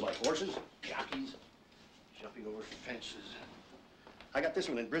the girls like horses. Jockeys, jumping over fences. I got this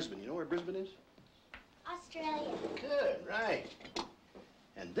one in Brisbane. You know where Brisbane is? Australia. Good, right.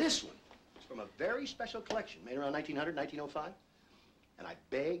 And this one is from a very special collection made around 1900, 1905. And I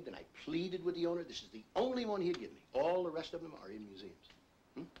begged and I pleaded with the owner. This is the only one he'd give me. All the rest of them are in museums.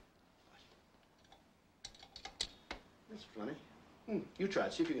 That's funny. You try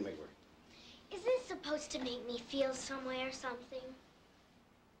it. See if you can make it work. Is this supposed to make me feel some way or something?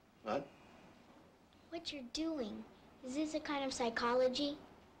 What? What you're doing, is this a kind of psychology?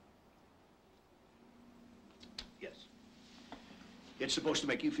 Yes. It's supposed to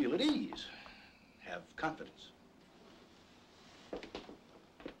make you feel at ease. Have confidence.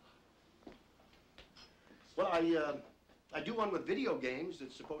 Well, I do one with video games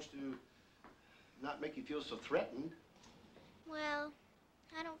that's supposed to not make you feel so threatened. Well,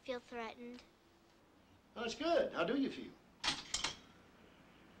 I don't feel threatened. Oh, that's good. How do you feel?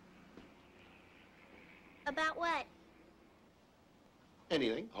 About what?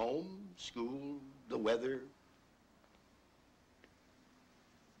 Anything. Home, school, the weather.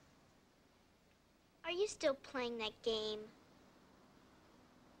 Are you still playing that game?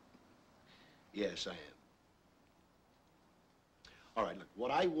 Yes, I am. All right, look,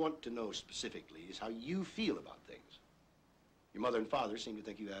 what I want to know specifically is how you feel about things. Your mother and father seem to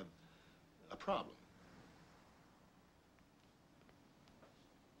think you have a problem.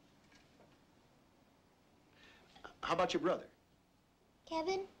 How about your brother?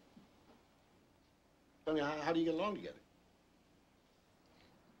 Kevin? I mean, how do you get along together?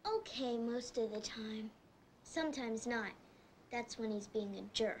 Okay, most of the time. Sometimes not. That's when he's being a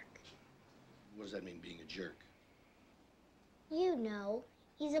jerk. What does that mean, being a jerk? You know,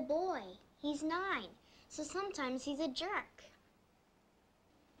 he's a boy. He's 9. So sometimes he's a jerk.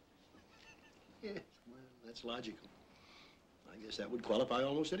 Yes, well, that's logical. I guess that would qualify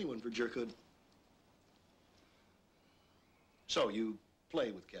almost anyone for jerkhood. So you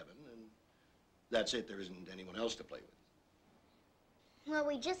play with Kevin, and that's it. There isn't anyone else to play with. Well,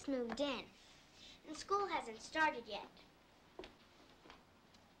 we just moved in, and school hasn't started yet.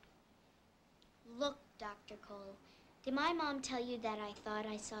 Look, Dr. Cole, did my mom tell you that I thought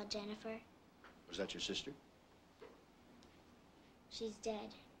I saw Jennifer? Was that your sister? She's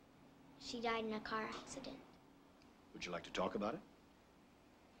dead. She died in a car accident. Would you like to talk about it?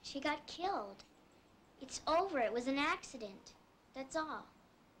 She got killed. It's over. It was an accident. That's all.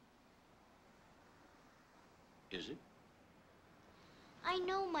 Is it? I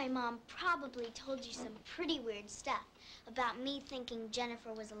know my mom probably told you some pretty weird stuff about me thinking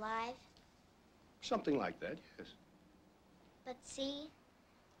Jennifer was alive. Something like that, yes. But see,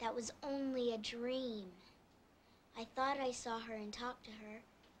 that was only a dream. I thought I saw her and talked to her,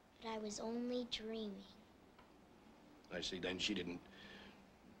 but I was only dreaming. I see. Then she didn't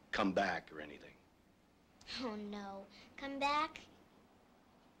come back or anything. Oh, no. Come back?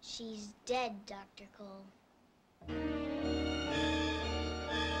 She's dead, Dr. Cole.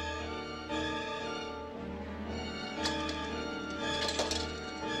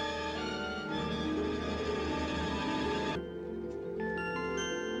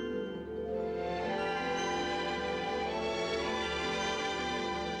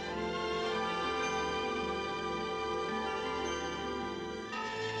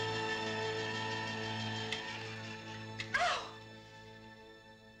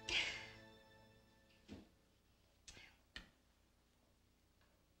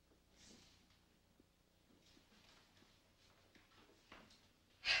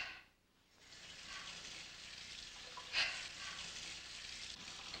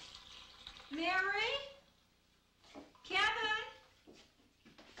 Mary? Kevin?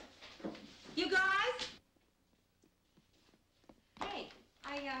 You guys? Hey,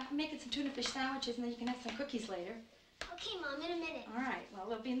 I'm making some tuna fish sandwiches, and then you can have some cookies later. Okay, Mom, in a minute. All right, well,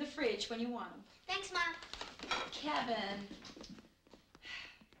 they'll be in the fridge when you want them. Thanks, Mom. Kevin.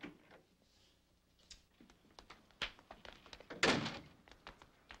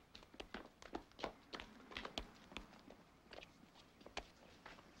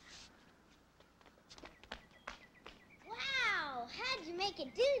 Wow, how'd you make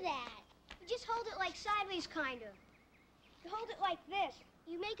it do that? You just hold it like sideways, kind of. You hold it like this.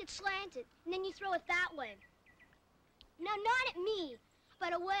 You make it slanted, and then you throw it that way. No, not at me,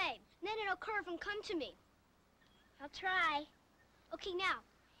 but away. And then it'll curve and come to me. I'll try. Okay, now,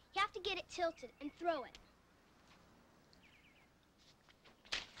 you have to get it tilted and throw it.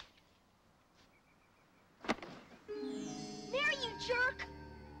 There, you jerk!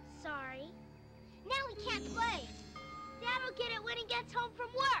 Sorry. Now we can't play. Dad'll get it when he gets home from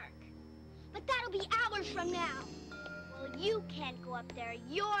work. But that'll be hours from now. Well, you can't go up there.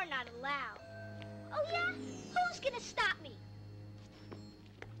 You're not allowed. Oh, yeah? Who's gonna stop me?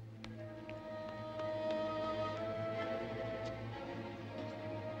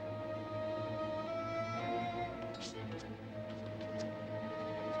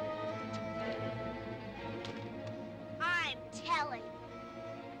 I'm telling.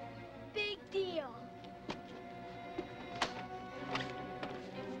 Big deal.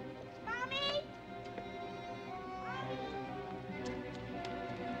 Mommy?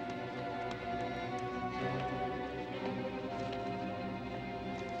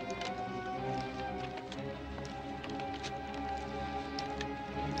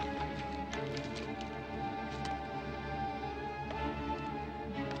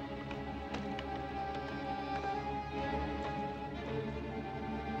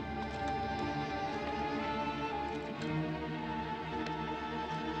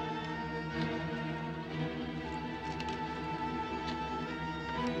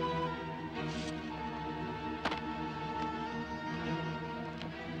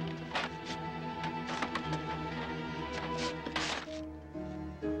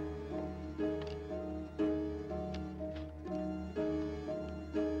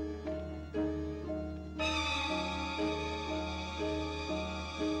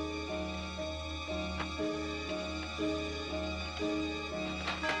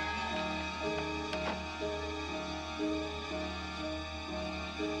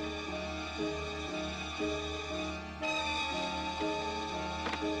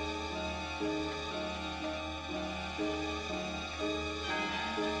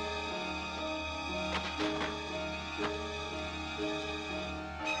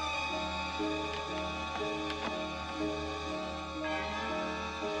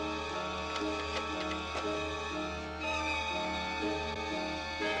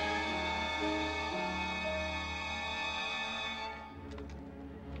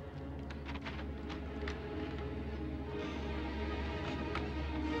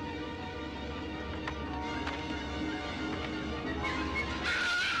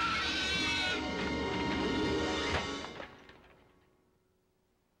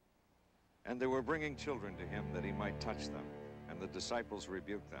 And they were bringing children to him that he might touch them, and the disciples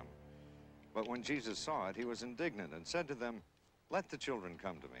rebuked them. But when Jesus saw it, he was indignant and said to them, "Let the children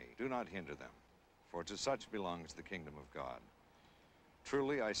come to me, do not hinder them, for to such belongs the kingdom of God.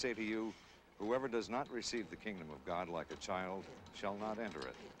 Truly, I say to you, whoever does not receive the kingdom of God like a child shall not enter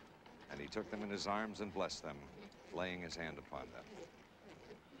it." And he took them in his arms and blessed them, laying his hand upon them.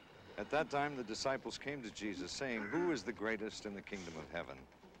 At that time, the disciples came to Jesus, saying, "Who is the greatest in the kingdom of heaven?"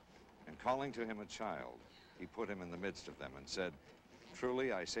 And calling to him a child, he put him in the midst of them and said,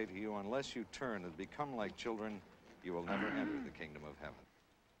 "Truly, I say to you, unless you turn and become like children, you will never enter the kingdom of heaven.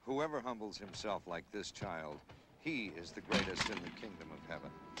 Whoever humbles himself like this child, he is the greatest in the kingdom of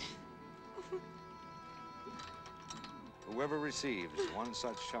heaven. Whoever receives one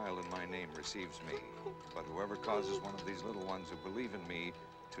such child in my name receives me. But whoever causes one of these little ones who believe in me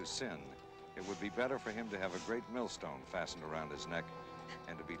to sin, it would be better for him to have a great millstone fastened around his neck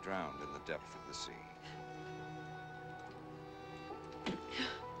and to be drowned in the depth of the sea."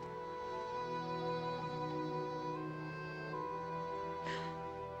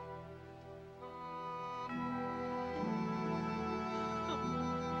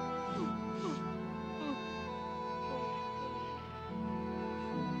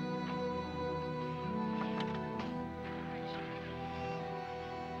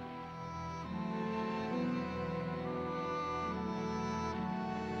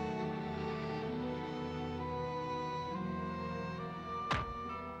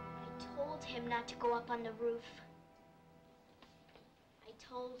 told him not to go up on the roof. I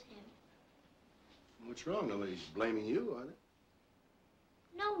told him. What's wrong? Nobody's blaming you, are they?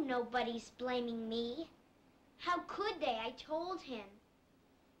 No, nobody's blaming me. How could they? I told him.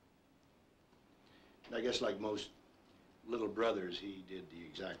 I guess like most little brothers, he did the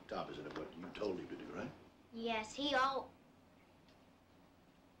exact opposite of what you told him to do, right? Yes, he all...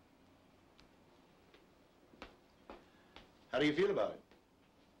 How do you feel about it?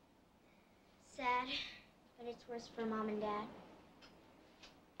 Sad, but it's worse for Mom and Dad.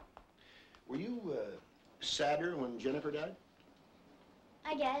 Were you sadder when Jennifer died?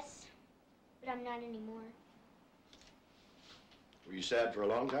 I guess, but I'm not anymore. Were you sad for a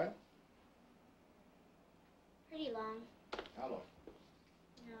long time? Pretty long. How long?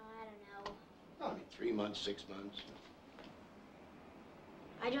 No, I don't know. I mean, 3 months, 6 months.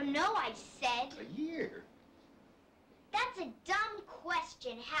 I don't know, I said. A year. That's a dumb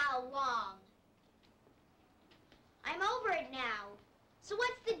question, how long? I'm over it now. So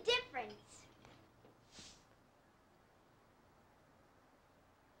what's the difference?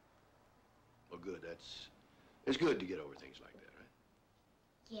 Well, good. It's good to get over things like that, right?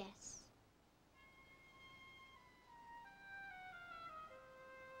 Yes.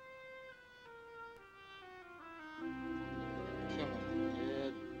 Come on,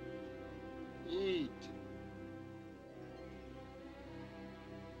 Ed. Eat.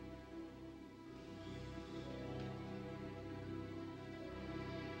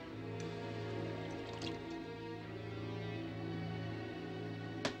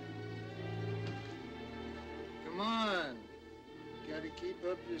 Come on. Gotta keep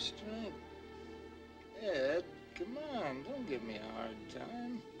up your strength. Ed, come on. Don't give me a hard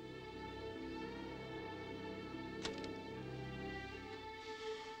time.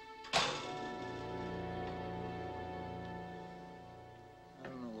 I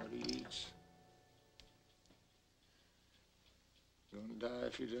don't know what he eats. Gonna die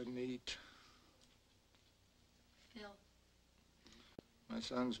if he doesn't eat. Phil. My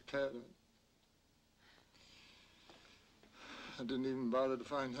son's pet. I didn't even bother to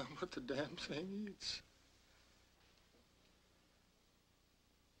find out what the damn thing eats.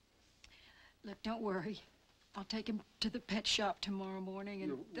 Look, don't worry. I'll take him to the pet shop tomorrow morning,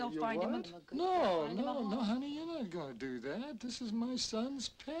 and they'll You find him. what? No, honey, you're not gonna do that. This is my son's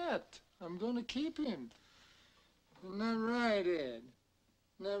pet. I'm gonna keep him. Isn't that right, Ed?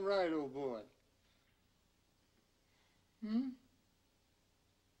 Isn't that right, old boy? Hmm?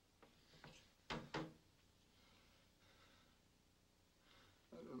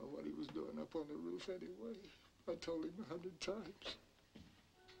 I don't know what he was doing up on the roof anyway. I told him 100 times.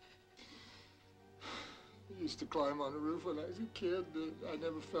 He used to climb on the roof when I was a kid, but I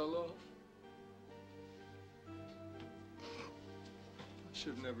never fell off. I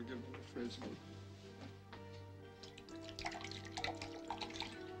should have never given him a Frisbee.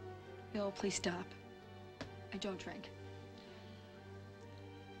 Bill, please stop. I don't drink.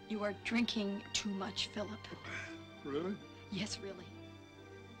 You are drinking too much, Philip. Really? Yes, really.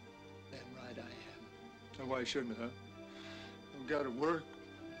 Damn right I am. So why shouldn't I? I've got to work.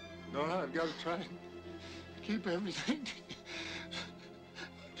 Don't I? I've got to try and keep everything.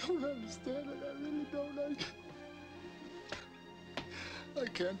 I don't understand it. I really don't. I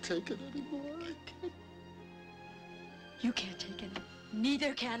can't take it anymore. I can't. You can't take it.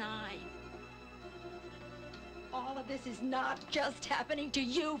 Neither can I. All of this is not just happening to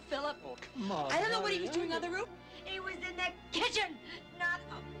you, Philip. Oh, come on. I don't know what he was honey. doing on the roof. He was in the kitchen, not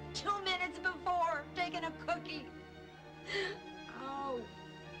 2 minutes before, taking a cookie. Oh,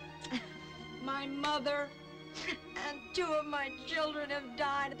 my mother and 2 of my children have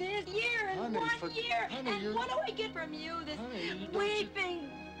died this year in Honey, 1 year. honey, And you- what do I get from you, this Honey, you don't weeping,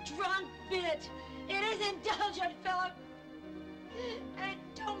 drunk bitch? It is indulgent, Philip. And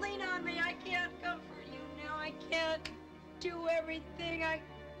don't lean on me. I can't comfort you now. I can't do everything.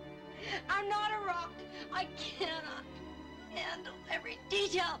 I'm not a rock. I cannot handle every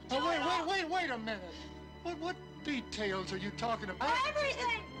detail. Do Oh, it all. wait a minute. What details are you talking about?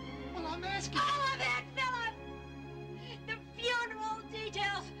 Everything! Well, I'm asking. All of it, Philip! The funeral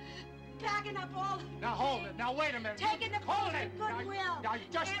details. Packing up all the Now hold it. Now wait a minute. Taking the hold place it. of goodwill. Now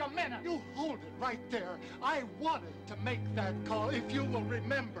just a minute. You hold it right there. I wanted to make that call, if you will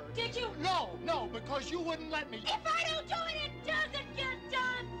remember. Did you? No, because you wouldn't let me. If I don't do it, it doesn't get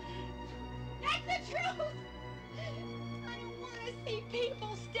done. That's the truth. I don't want to see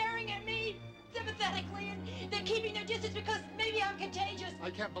people staring at me sympathetically and they're keeping their distance because maybe I'm contagious. I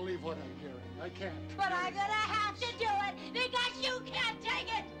can't believe what I'm hearing. I can't. But I'm gonna have to do it because you can't take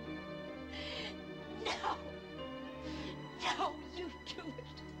it. No, you do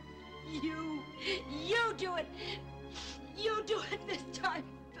it. You do it. You do it this time,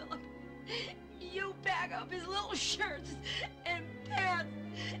 Philip. You pack up his little shirts and pants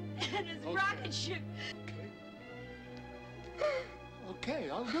and his rocket ship. Okay,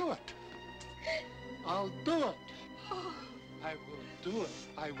 I'll do it. I'll do it. I will do it.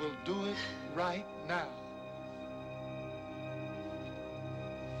 I will do it right now.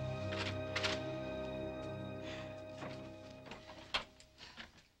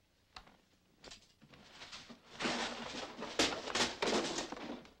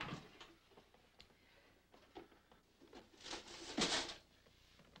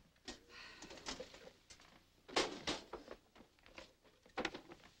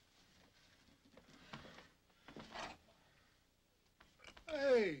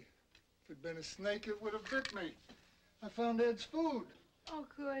 Hey, if it'd been a snake, it would have bit me. I found Ed's food. Oh,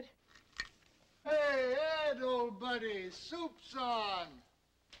 good. Hey, Ed, old buddy, soup's on.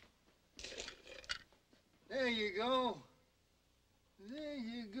 There you go. There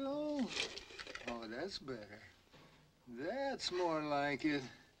you go. Oh, that's better. That's more like it.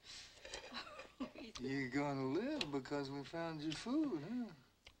 You're gonna live because we found your food, huh?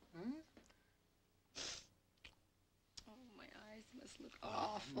 Huh? My eyes must look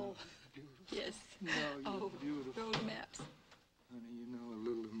awful. Beautiful. Yes. No, you're beautiful. Those maps. Honey, you know, a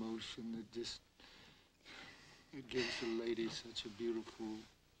little emotion that just, it gives a lady such a beautiful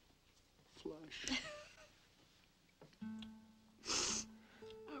flush.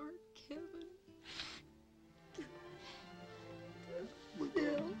 Our Kevin.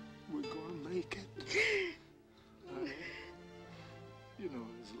 We're gonna make it. You know,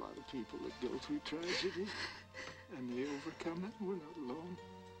 there's a lot of people that go through tragedy and they overcome it. We're not alone.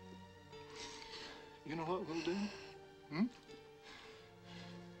 You know what we'll do? Hmm?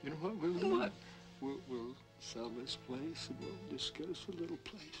 You know what we'll do? What? We'll sell this place and we'll discuss a little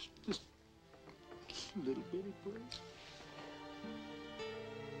place. Just a little bitty place.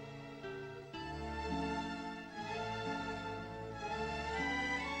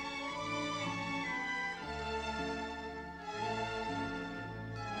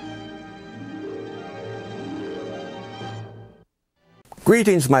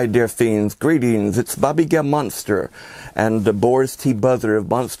 Greetings, my dear fiends. Greetings. It's Bobby Gale Monster and Boris T. Buzzer of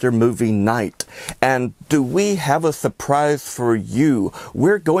Monster Movie Night. And do we have a surprise for you?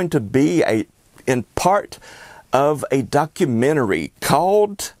 We're going to be in part of a documentary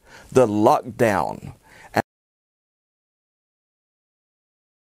called The Lockdown.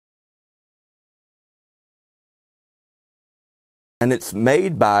 And it's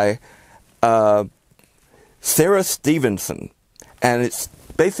made by Sarah Stevenson. And it's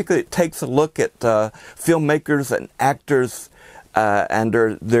basically, it takes a look at filmmakers and actors, and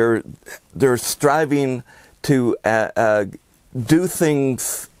they're striving to do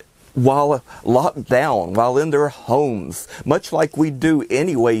things while locked down, while in their homes, much like we do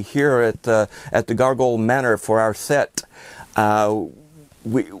anyway here at the Gargoyle Manor for our set.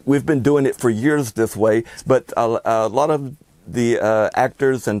 We've been doing it for years this way, but a lot of the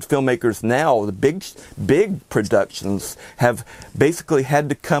actors and filmmakers now, the big productions, have basically had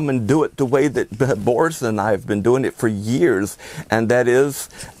to come and do it the way that Boris and I have been doing it for years, and that is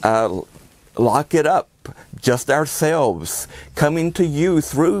lock it up, just ourselves, coming to you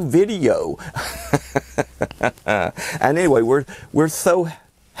through video. And anyway, we're so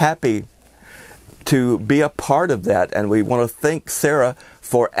happy to be a part of that, and we want to thank Sarah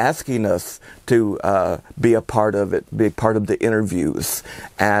for asking us to be a part of it, be part of the interviews.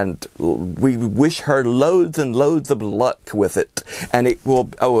 And we wish her loads and loads of luck with it. And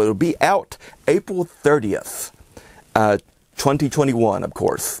it'll be out April 30th, 2021, of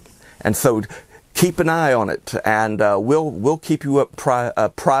course. And so keep an eye on it, and we'll keep you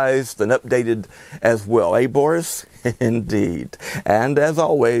apprised and updated as well. Eh, Boris? Indeed. And as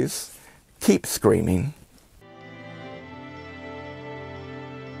always, keep screaming.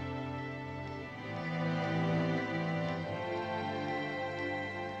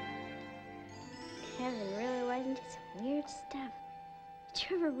 Kevin really was into some weird stuff. Did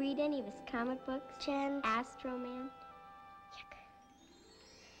you ever read any of his comic books, Jen? Astro Man? Yuck.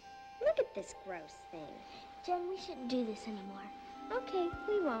 Look at this gross thing. Jen, we shouldn't do this anymore. Okay,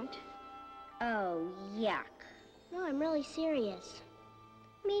 we won't. Oh, yuck. No, I'm really serious.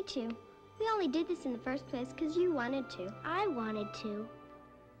 Me too. We only did this in the first place because you wanted to. I wanted to.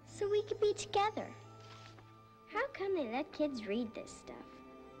 So we could be together. How come they let kids read this stuff?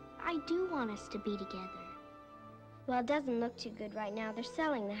 I do want us to be together. Well, it doesn't look too good right now. They're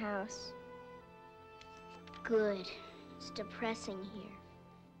selling the house. Good. It's depressing here.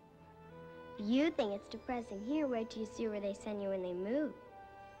 If you think it's depressing here, wait till you see where they send you when they move.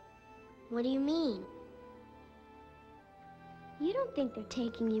 What do you mean? You don't think they're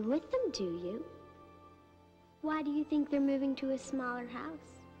taking you with them, do you? Why do you think they're moving to a smaller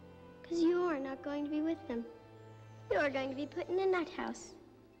house? Because you're not going to be with them. You're going to be put in a nut house.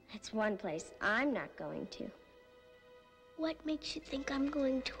 That's one place I'm not going to. What makes you think I'm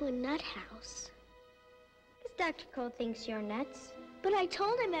going to a nut house? Because Dr. Cole thinks you're nuts. But I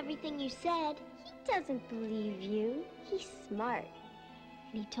told him everything you said. He doesn't believe you. He's smart.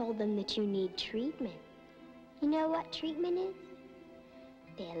 And he told them that you need treatment. You know what treatment is?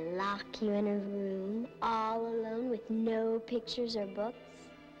 They lock you in a room, all alone with no pictures or books.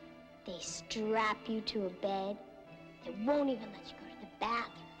 They strap you to a bed. They won't even let you go to the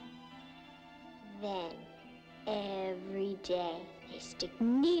bathroom. Then, every day, they stick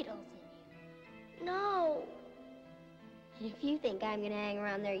needles in you. No! And if you think I'm gonna hang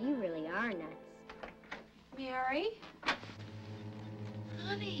around there, you really are nuts. Mary?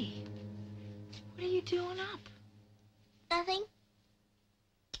 Honey, what are you doing up? Nothing.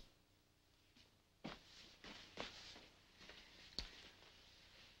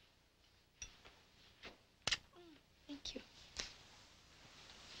 Thank you.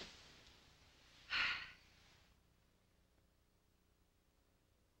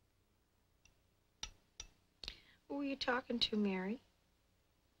 Who were you talking to, Mary?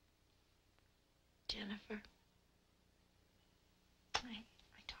 Jennifer. I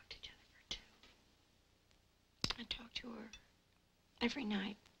talk to Jennifer, too. I talk to her every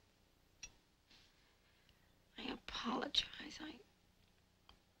night. I apologize.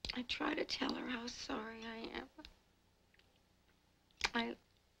 I try to tell her how sorry I am. I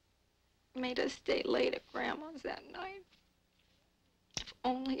made us stay late at Grandma's that night. If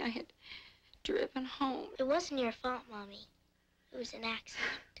only I had driven home. It wasn't your fault, Mommy. It was an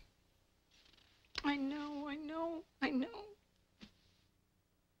accident. I know.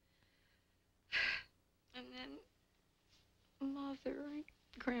 And then Mother and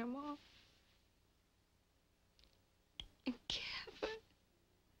Grandma and Kevin.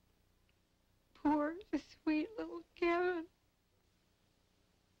 Poor, sweet little Kevin.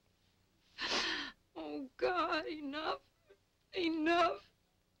 Oh, God, enough. Enough.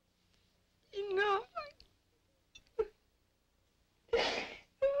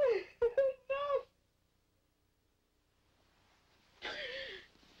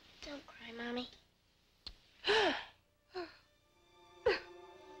 Don't cry, Mommy. Go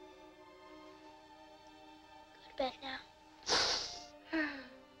to bed now.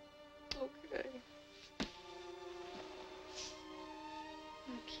 Okay.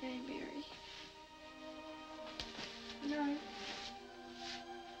 Okay, Mary. No.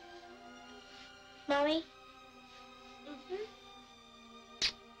 Mommy?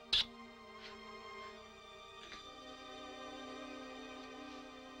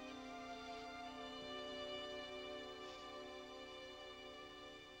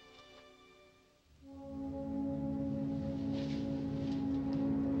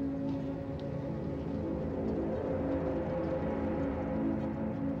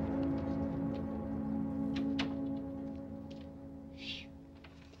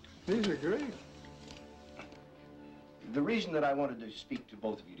 These are great. The reason that I wanted to speak to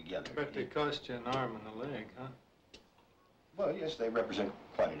both of you together... But they cost you an arm and a leg, huh? Well, yes, they represent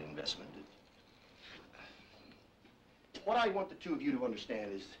quite an investment. What I want the two of you to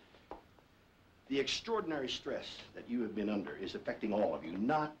understand is the extraordinary stress that you have been under is affecting all of you,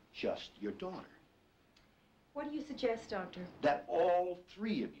 not just your daughter. What do you suggest, Doctor? That all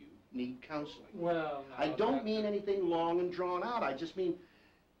three of you need counseling. Well, I don't mean anything long and drawn out. I just mean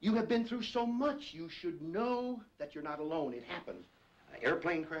you have been through so much. You should know that you're not alone. It happens.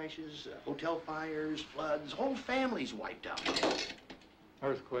 Airplane crashes, hotel fires, floods, whole families wiped out.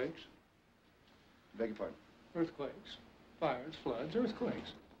 Earthquakes. Beg your pardon? Earthquakes. Fires, floods,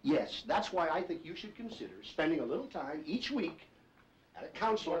 earthquakes. Yes, that's why I think you should consider spending a little time each week at a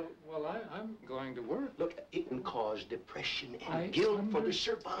counselor. Well, I'm going to work. Look, it can cause depression and guilt for the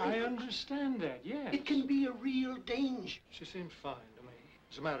survivor. I understand that, yes. It can be a real danger. She seems fine to me.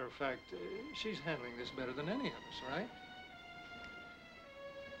 As a matter of fact, she's handling this better than any of us, right?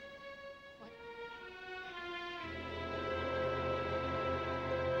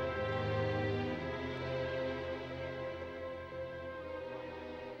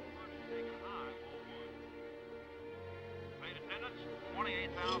 Paid attendance,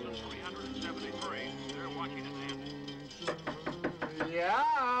 28,373. They're watching it end.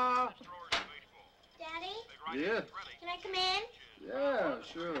 Yeah. Daddy? Yeah. Can I come in? Yeah,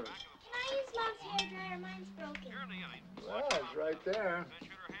 sure. Can I use Mom's hairdryer? Mine's broken. Well, it's right there.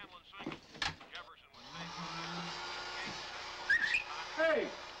 Hey!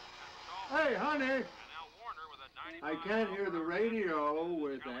 Hey, honey. I can't hear the radio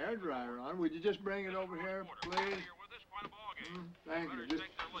with the hairdryer on. Would you just bring it over here, please? Thank you. Just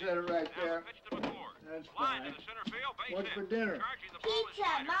set it right there. That's fine. What's for dinner?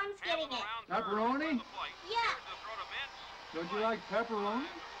 Pizza. Mom's getting it. Pepperoni? Yeah. Don't you like pepperoni?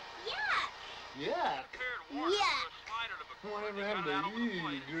 Yeah. Yeah. Yeah. Whatever happened to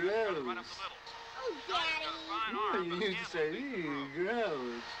you? Gross. Oh, Daddy. Oh, you used to say, ew,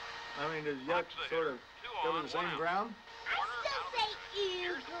 gross. I mean, does yuck sort of cover the same ground? I still say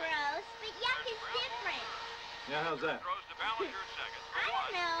ew, gross, but yuck is different. Yeah, how's that? I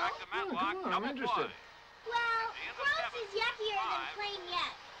don't know. Oh, come on, I'm interested. Well, gross is yuckier than plain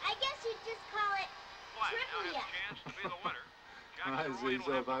yuck. I guess you'd just call it triple yuck. I see,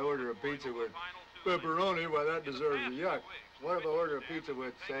 so if I order a pizza with pepperoni, well, that deserves a yuck. What if I order a pizza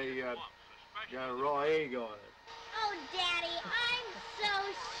with, say, got a raw egg on it? Oh, Daddy, I'm so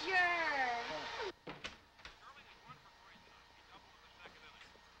sure.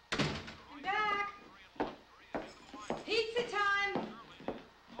 I'm back. Pizza time.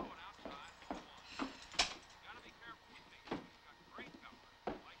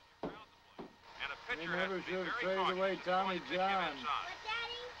 They never should have traded away Tommy John. What,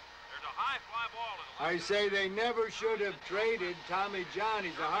 Daddy? I say they never should have traded Tommy John.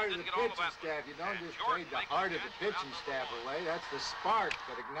 He's the heart of the pitching staff. You don't just trade the heart of the pitching staff away. That's the spark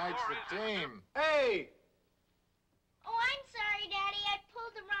that ignites the team. Hey! Oh, I'm sorry, Daddy. I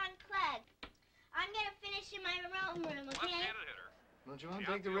pulled the wrong plug. I'm gonna finish in my own room, okay? Don't you want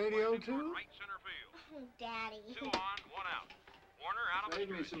to take the radio, too? Oh, Daddy. Save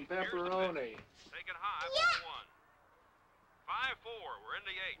me some pepperoni. Yeah! 5-4, we're in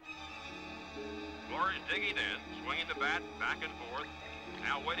the 8th. Flores digging in, swinging the bat back and forth.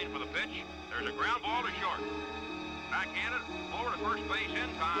 Now waiting for the pitch. There's a ground ball to short. Backhanded, over to first base in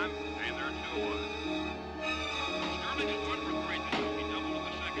time, and they're 2-1. Sterling is 1 for 3 today. He doubled in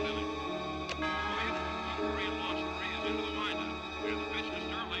the second inning. Williams was 1-3 and lost 3 is into the windup. And the pitch to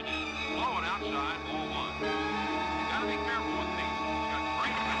Sterling is low and outside, ball 1. You gotta be careful with these. He's got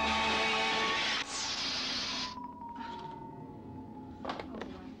great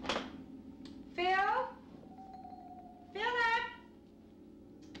Phil? Philip?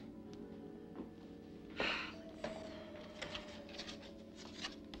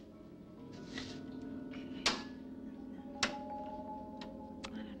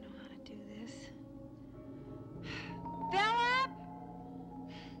 I don't know how to do this. Philip?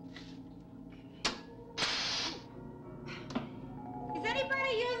 Is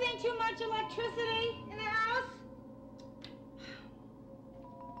anybody using too much electricity in the house?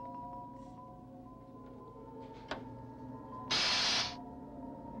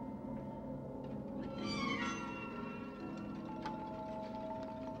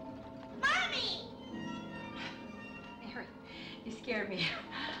 Mommy! Mary, you scared me.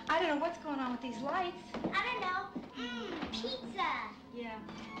 I don't know what's going on with these lights. I don't know. Pizza. Yeah.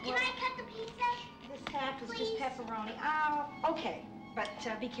 Can I cut the pizza? This half was Please? just pepperoni. Oh, okay. But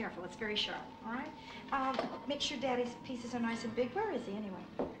be careful. It's very sharp, all right? Make sure Daddy's pieces are nice and big. Where is he, anyway?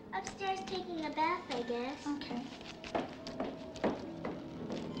 Upstairs taking a bath, I guess. Okay.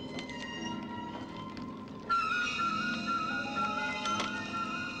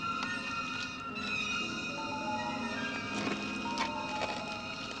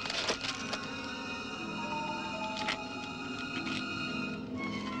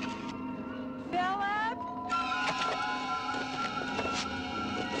 Philip?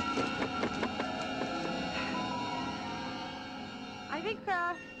 I think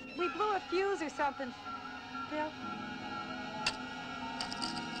we blew a fuse or something, Phil.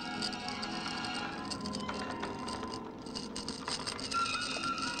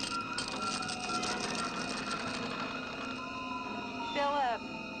 Philip.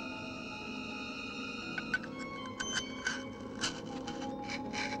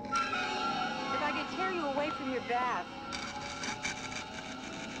 If I could tear you away from your bath.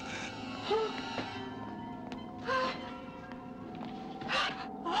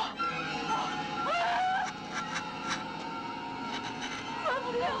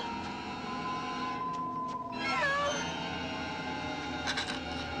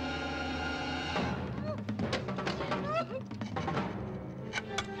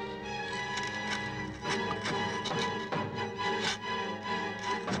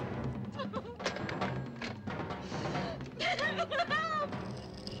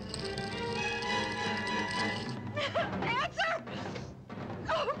 Answer!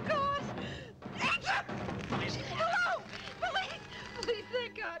 Oh, God! Answer! Police. Hello! Police! Please,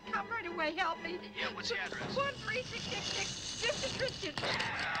 thank God. Come right away. Help me. Yeah, what's the address? 13666 50 Christian.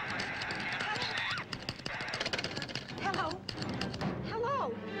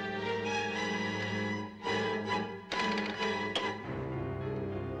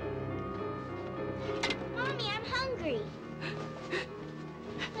 hungry.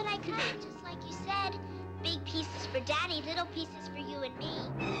 But I cut it just like you said. Big pieces for Daddy, little pieces for you and me.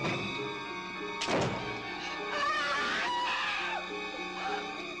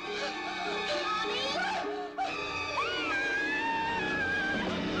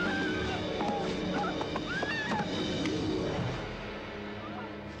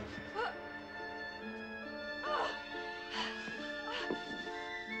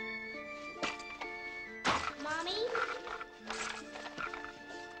 Mommy?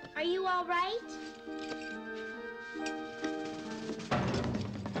 Are you all right?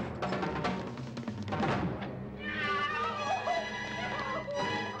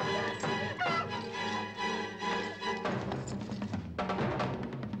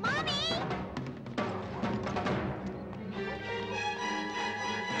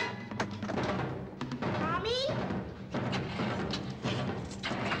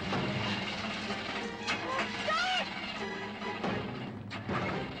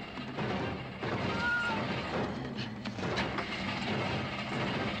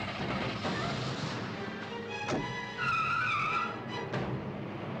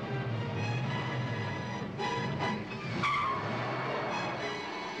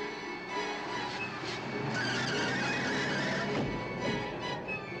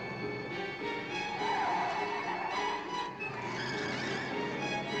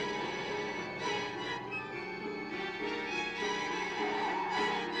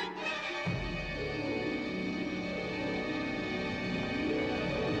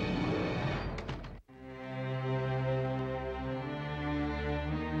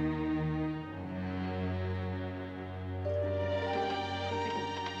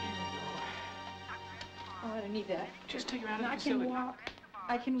 Oh, I don't need that. Just till you're out of No, the I facility. can walk.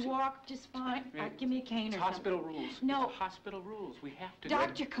 I can walk just fine. Yeah. Give me a cane It's or hospital something. rules. No. It's hospital rules. We have to.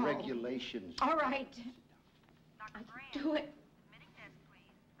 Dr. Cole. Regulations. All right. I can do it.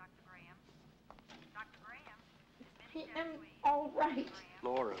 I am all right.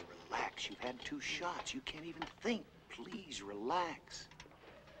 Laura, relax. You've had 2 shots. You can't even think. Please, relax.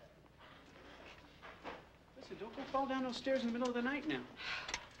 Listen, don't go fall down those stairs in the middle of the night now.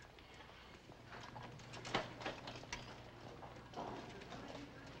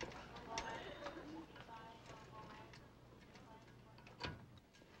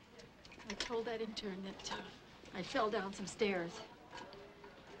 I told that intern that I fell down some stairs.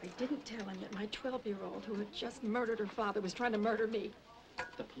 I didn't tell him that my 12-year-old, who had just murdered her father, was trying to murder me.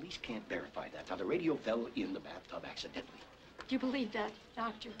 The police can't verify that. Now, the radio fell in the bathtub accidentally. Do you believe that,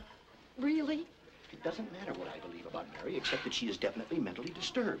 Doctor? Really? It doesn't matter what I believe about Mary, except that she is definitely mentally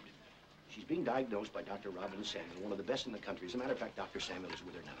disturbed. She's being diagnosed by Dr. Robin Samuel, one of the best in the country. As a matter of fact, Dr. Samuel is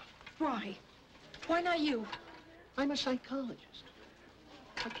with her now. Why? Why not you? I'm a psychologist.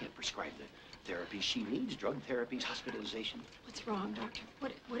 I can't prescribe the therapy she needs, drug therapies, hospitalization. What's wrong, Doctor?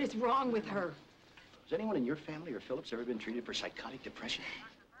 What is wrong with her? Has anyone in your family or Phillips ever been treated for psychotic depression?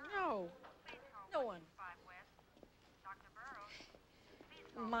 No. No one.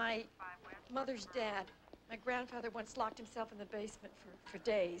 My mother's dad. My grandfather once locked himself in the basement for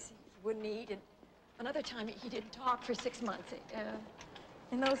days. He wouldn't eat, and another time he didn't talk for 6 months.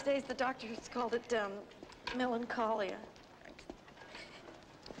 In those days, the doctors called it melancholia.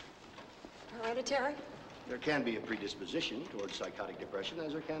 Hereditary? There can be a predisposition towards psychotic depression,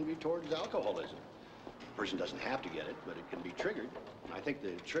 as there can be towards alcoholism. A person doesn't have to get it, but it can be triggered. I think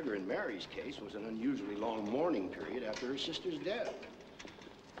the trigger in Mary's case was an unusually long mourning period after her sister's death.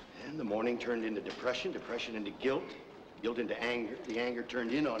 And the mourning turned into depression, depression into guilt, guilt into anger. The anger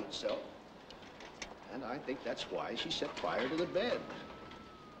turned in on itself. And I think that's why she set fire to the bed.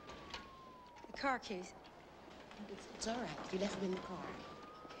 The car keys. It's all right. You left them in the car.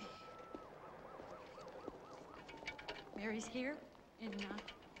 Mary's here in,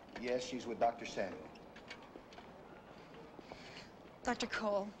 Yes, she's with Dr. Samuel. Dr.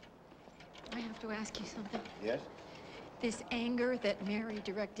 Cole, I have to ask you something. Yes? This anger that Mary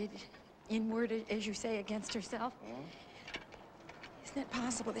directed inward, as you say, against herself, isn't it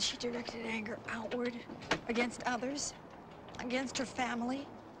possible that she directed anger outward against others, against her family?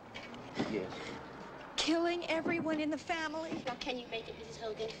 Yes. Killing everyone in the family? Now, can you make it, Mrs.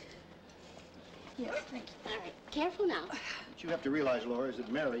 Hogan? Yes, thank you. All right. Careful now. What you have to realize, Laura, is that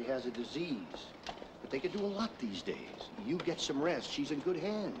Mary has a disease. But they could do a lot these days. You get some rest. She's in good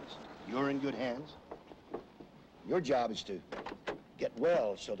hands. You're in good hands. Your job is to get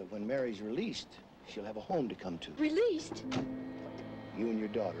well so that when Mary's released, she'll have a home to come to. Released? You and your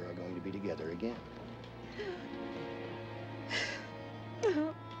daughter are going to be together again.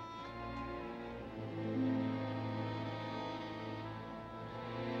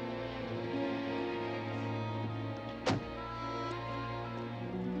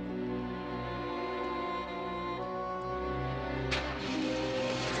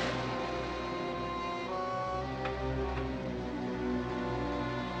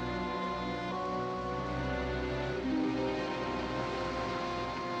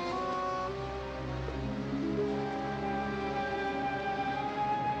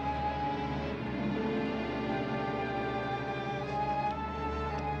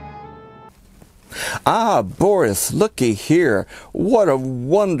 Ah, Boris, looky here. What a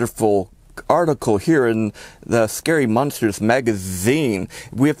wonderful article here in the Scary Monsters magazine.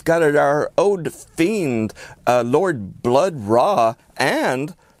 We've got our old fiend, Lord Blood Raw,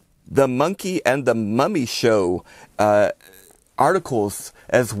 and the Monkey and the Mummy Show articles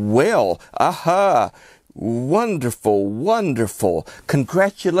as well. Aha! Wonderful, wonderful.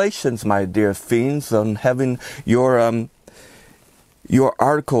 Congratulations, my dear fiends, on having your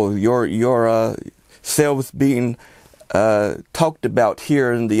article, your selves being talked about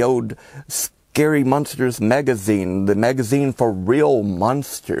here in the old Scary Monsters magazine, the magazine for real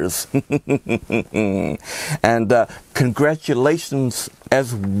monsters. And congratulations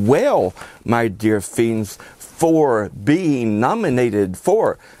as well, my dear fiends, for being nominated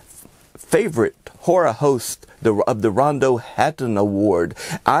for favorite horror host of the Rondo Hatton Award.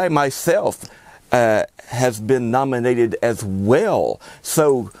 I myself has been nominated as well.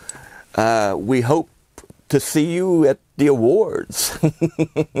 So we hope to see you at the awards.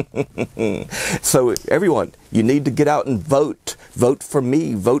 So everyone, you need to get out and vote. Vote for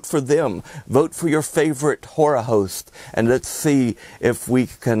me, vote for them, vote for your favorite horror host, and let's see if we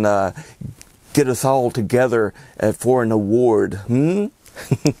can get us all together for an award.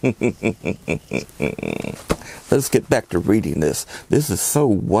 Let's get back to reading this. This is so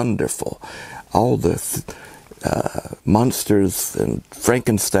wonderful. All the monsters and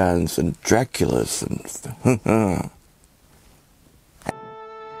Frankensteins and Draculas and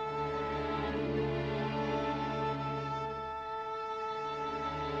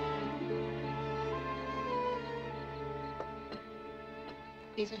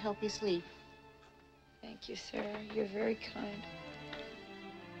These will help you sleep. Thank you, Sarah. You're very kind.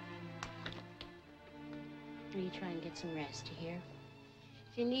 You try and get some rest, you hear?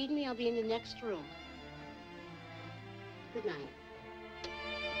 If you need me, I'll be in the next room. Good night.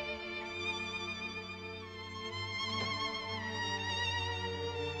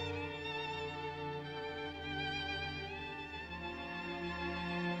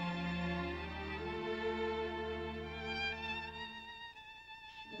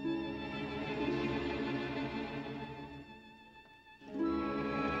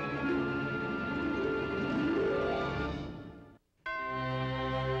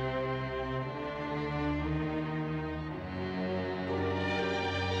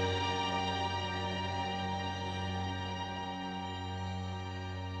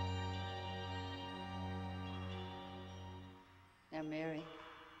 Now, Mary,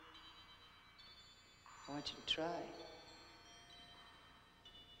 I want you to try.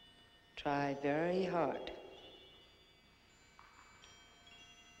 Try very hard.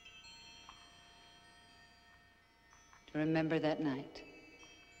 To remember that night.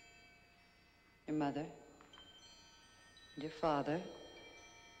 Your mother, and your father,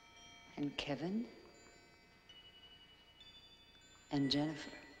 and Kevin, and Jennifer.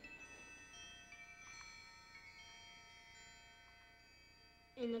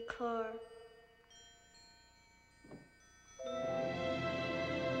 In the car.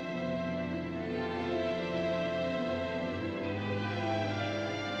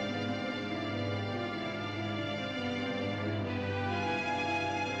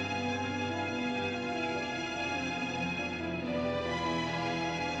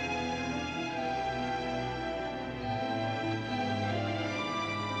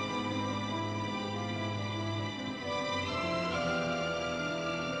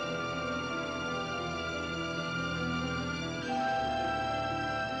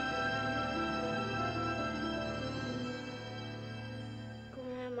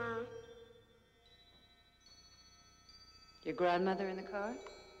 Grandma. Your grandmother in the car?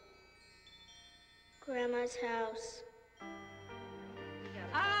 Grandma's house.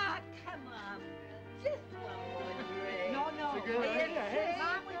 Ah, come on. Just one more drink. No.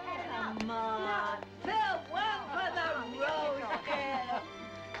 Come on. Farewell for the rose.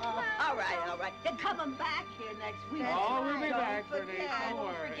 All right. Then come on back here next week. Oh, we'll be back, Don't Bernice. Don't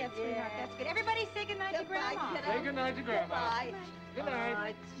worry. Forget, sweetheart. That's good. Everybody say goodnight to Grandma. Say goodnight to Grandma. Goodbye. Good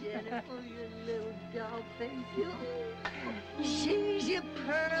night. Oh, Jennifer, you little doll thing. She's your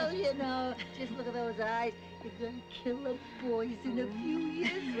pearl, you know. Just look at those eyes. You're gonna kill the boys in a few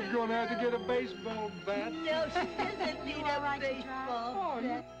years. You're going to have to get a baseball bat. No, she doesn't need a baseball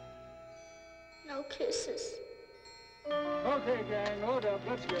bat. No kisses. Okay, gang, load up.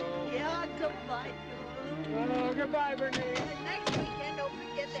 Let's go. Yeah, goodbye, Joe. Oh, goodbye, Bernice. Next weekend, don't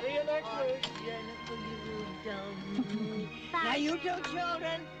forget that. See you next week. Jennifer, you little doll. Now, you two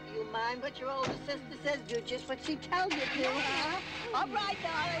children, you mind what your older sister says? Do just what she tells you to, huh? All right,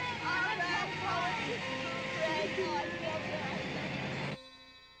 darling. All right.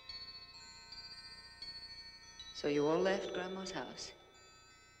 So you all left Grandma's house?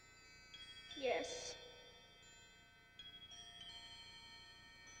 Yes.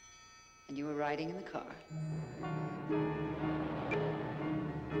 And you were riding in the car?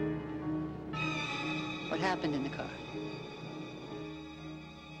 What happened in the car?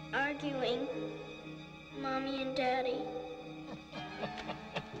 Arguing. Mommy and Daddy.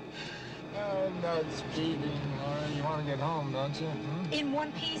 I'm not speeding, Laura. You want to get home, don't you? Hmm? In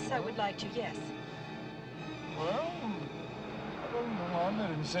one piece, I would like to, yes. Well, I wasn't the one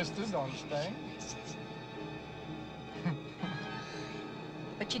that insisted on staying.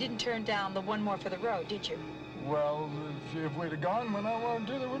 But you didn't turn down the one more for the road, did you? Well, if we'd have gone when I wanted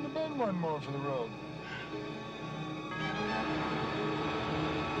to, there wouldn't have been one more for the road.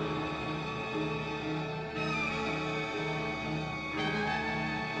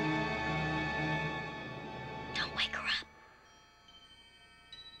 Don't wake her up.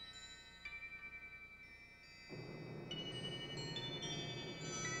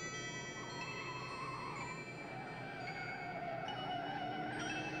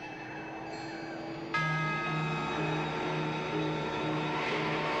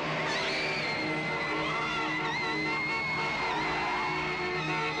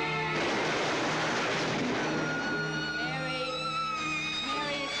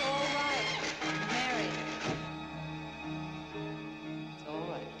 Mary, it's all right. Mary. It's all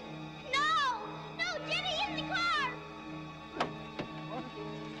right. No! No, Jenny in the car!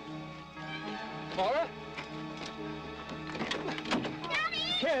 Laura? Daddy!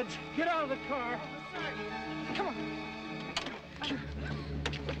 Kids, get out of the car. Come on.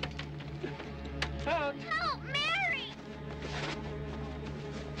 Out. Help, Mary!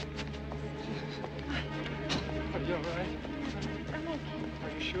 Are you all right? I'm okay.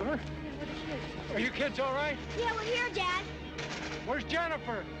 Are you sure? Are you kids all right? Yeah, we're here, Dad. Where's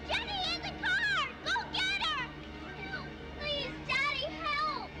Jennifer? Jenny in the car! Go get her! Help! Please, Daddy,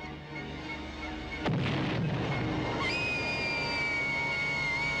 help!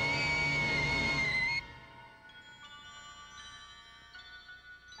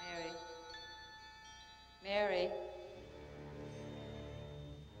 Mary. Mary.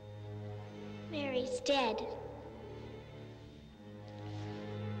 Mary's dead.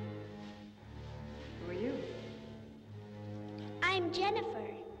 Who are you? I'm Jennifer.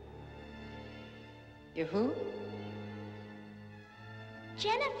 You're who?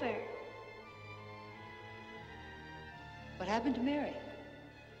 Jennifer. What happened to Mary?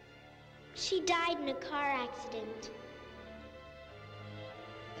 She died in a car accident.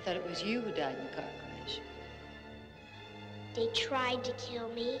 I thought it was you who died in the car crash. They tried to kill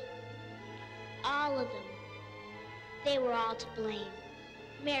me. All of them. They were all to blame.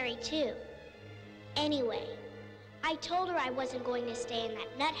 Mary, too. Anyway, I told her I wasn't going to stay in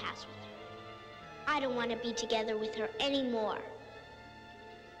that nut house with her. I don't want to be together with her anymore.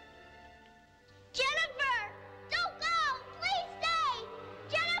 Jennifer! Don't go! Please stay!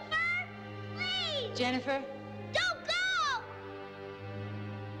 Jennifer! Please! Jennifer? Don't go!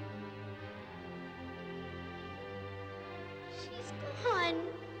 She's gone.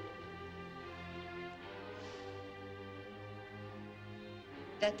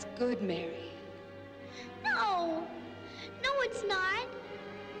 That's good, Mary. No. No, it's not.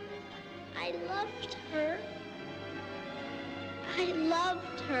 I loved her. I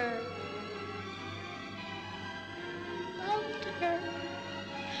loved her. Loved her.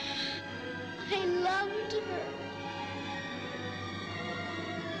 I loved her.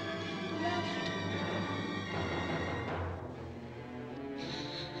 Loved her.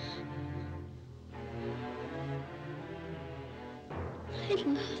 I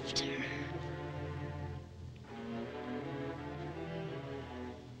loved her.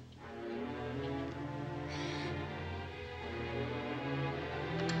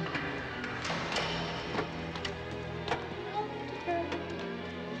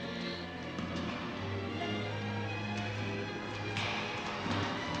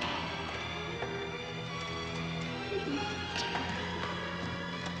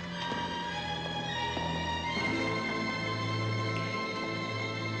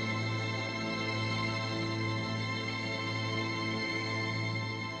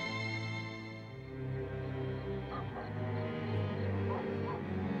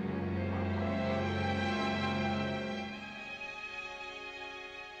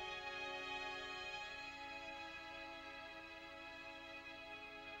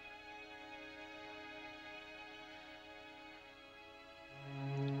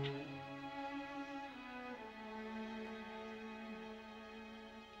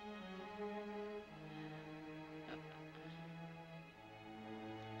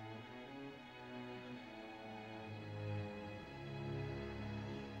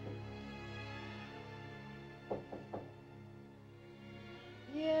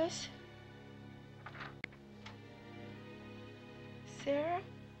 Sarah?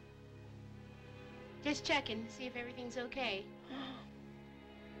 Just checking, see if everything's okay.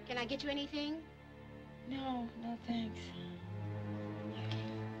 Can I get you anything? No, no thanks.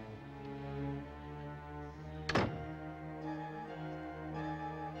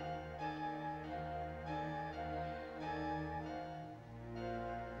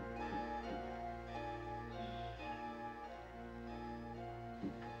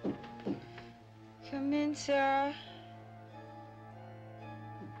 Come in, Sarah.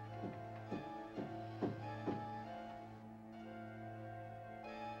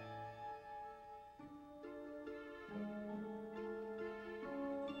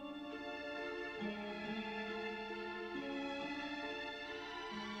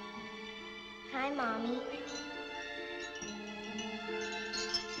 Hi, Mommy.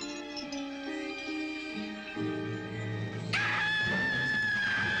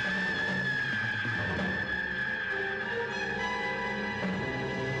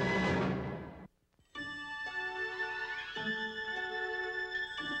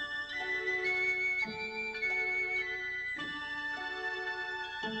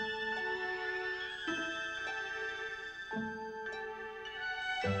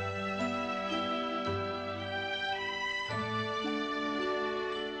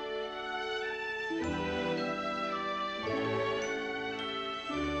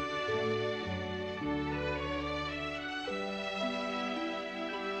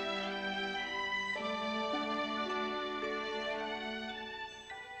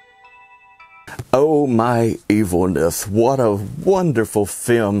 Oh, my evilness. What a wonderful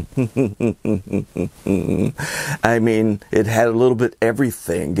film. I mean, it had a little bit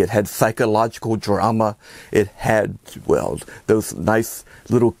everything. It had psychological drama. It had, well, those nice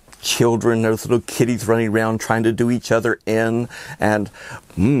little children, those little kitties running around trying to do each other in, and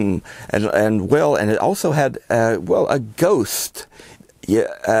it also had, a ghost.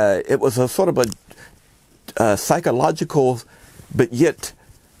 Yeah, it was a sort of a psychological, but yet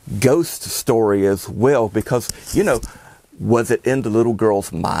ghost story as well, because, was it in the little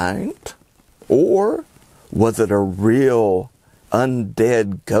girl's mind, or was it a real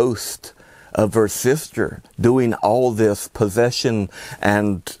undead ghost of her sister doing all this possession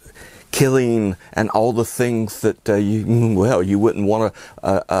and killing and all the things that you wouldn't want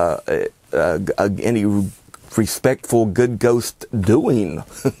any respectful good ghost doing.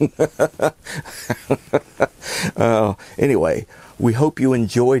 Anyway, we hope you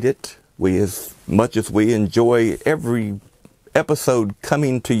enjoyed it. As much as we enjoy every episode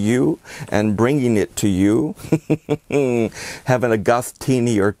coming to you and bringing it to you, having a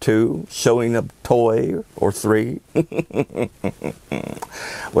gostini or two, showing a toy or three.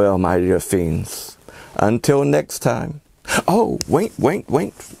 Well, my dear fiends, until next time. Oh, wait.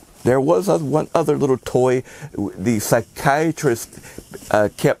 There was one other little toy. The psychiatrist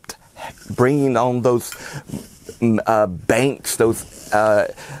kept bringing on those banks, those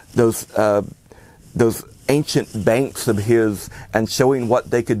ancient banks of his, and showing what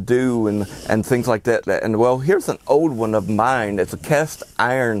they could do and things like that. And well, here's an old one of mine. It's a cast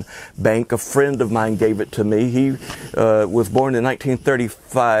iron bank. A friend of mine gave it to me. He was born in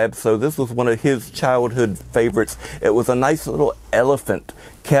 1935, so this was one of his childhood favorites. It was a nice little elephant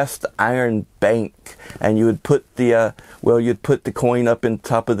cast iron bank, and you would put you'd put the coin up in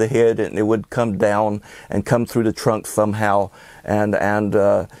top of the head, and it would come down and come through the trunk somehow, and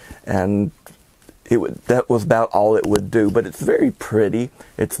that was about all it would do. But it's very pretty.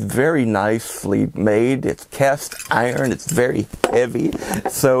 It's very nicely made. It's cast iron. It's very heavy.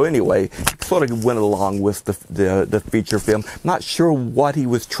 So anyway, sort of went along with the feature film. Not sure what he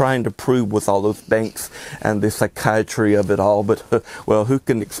was trying to prove with all those banks and the psychiatry of it all, but well, who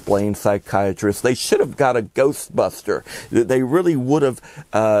can explain psychiatrists? They should have got a Ghostbuster. They really would have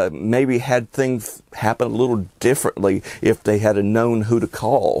maybe had things happen a little differently if they had known who to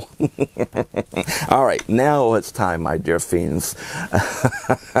call. All right, now it's time, my dear fiends.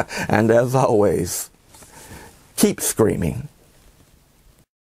 And as always, keep screaming.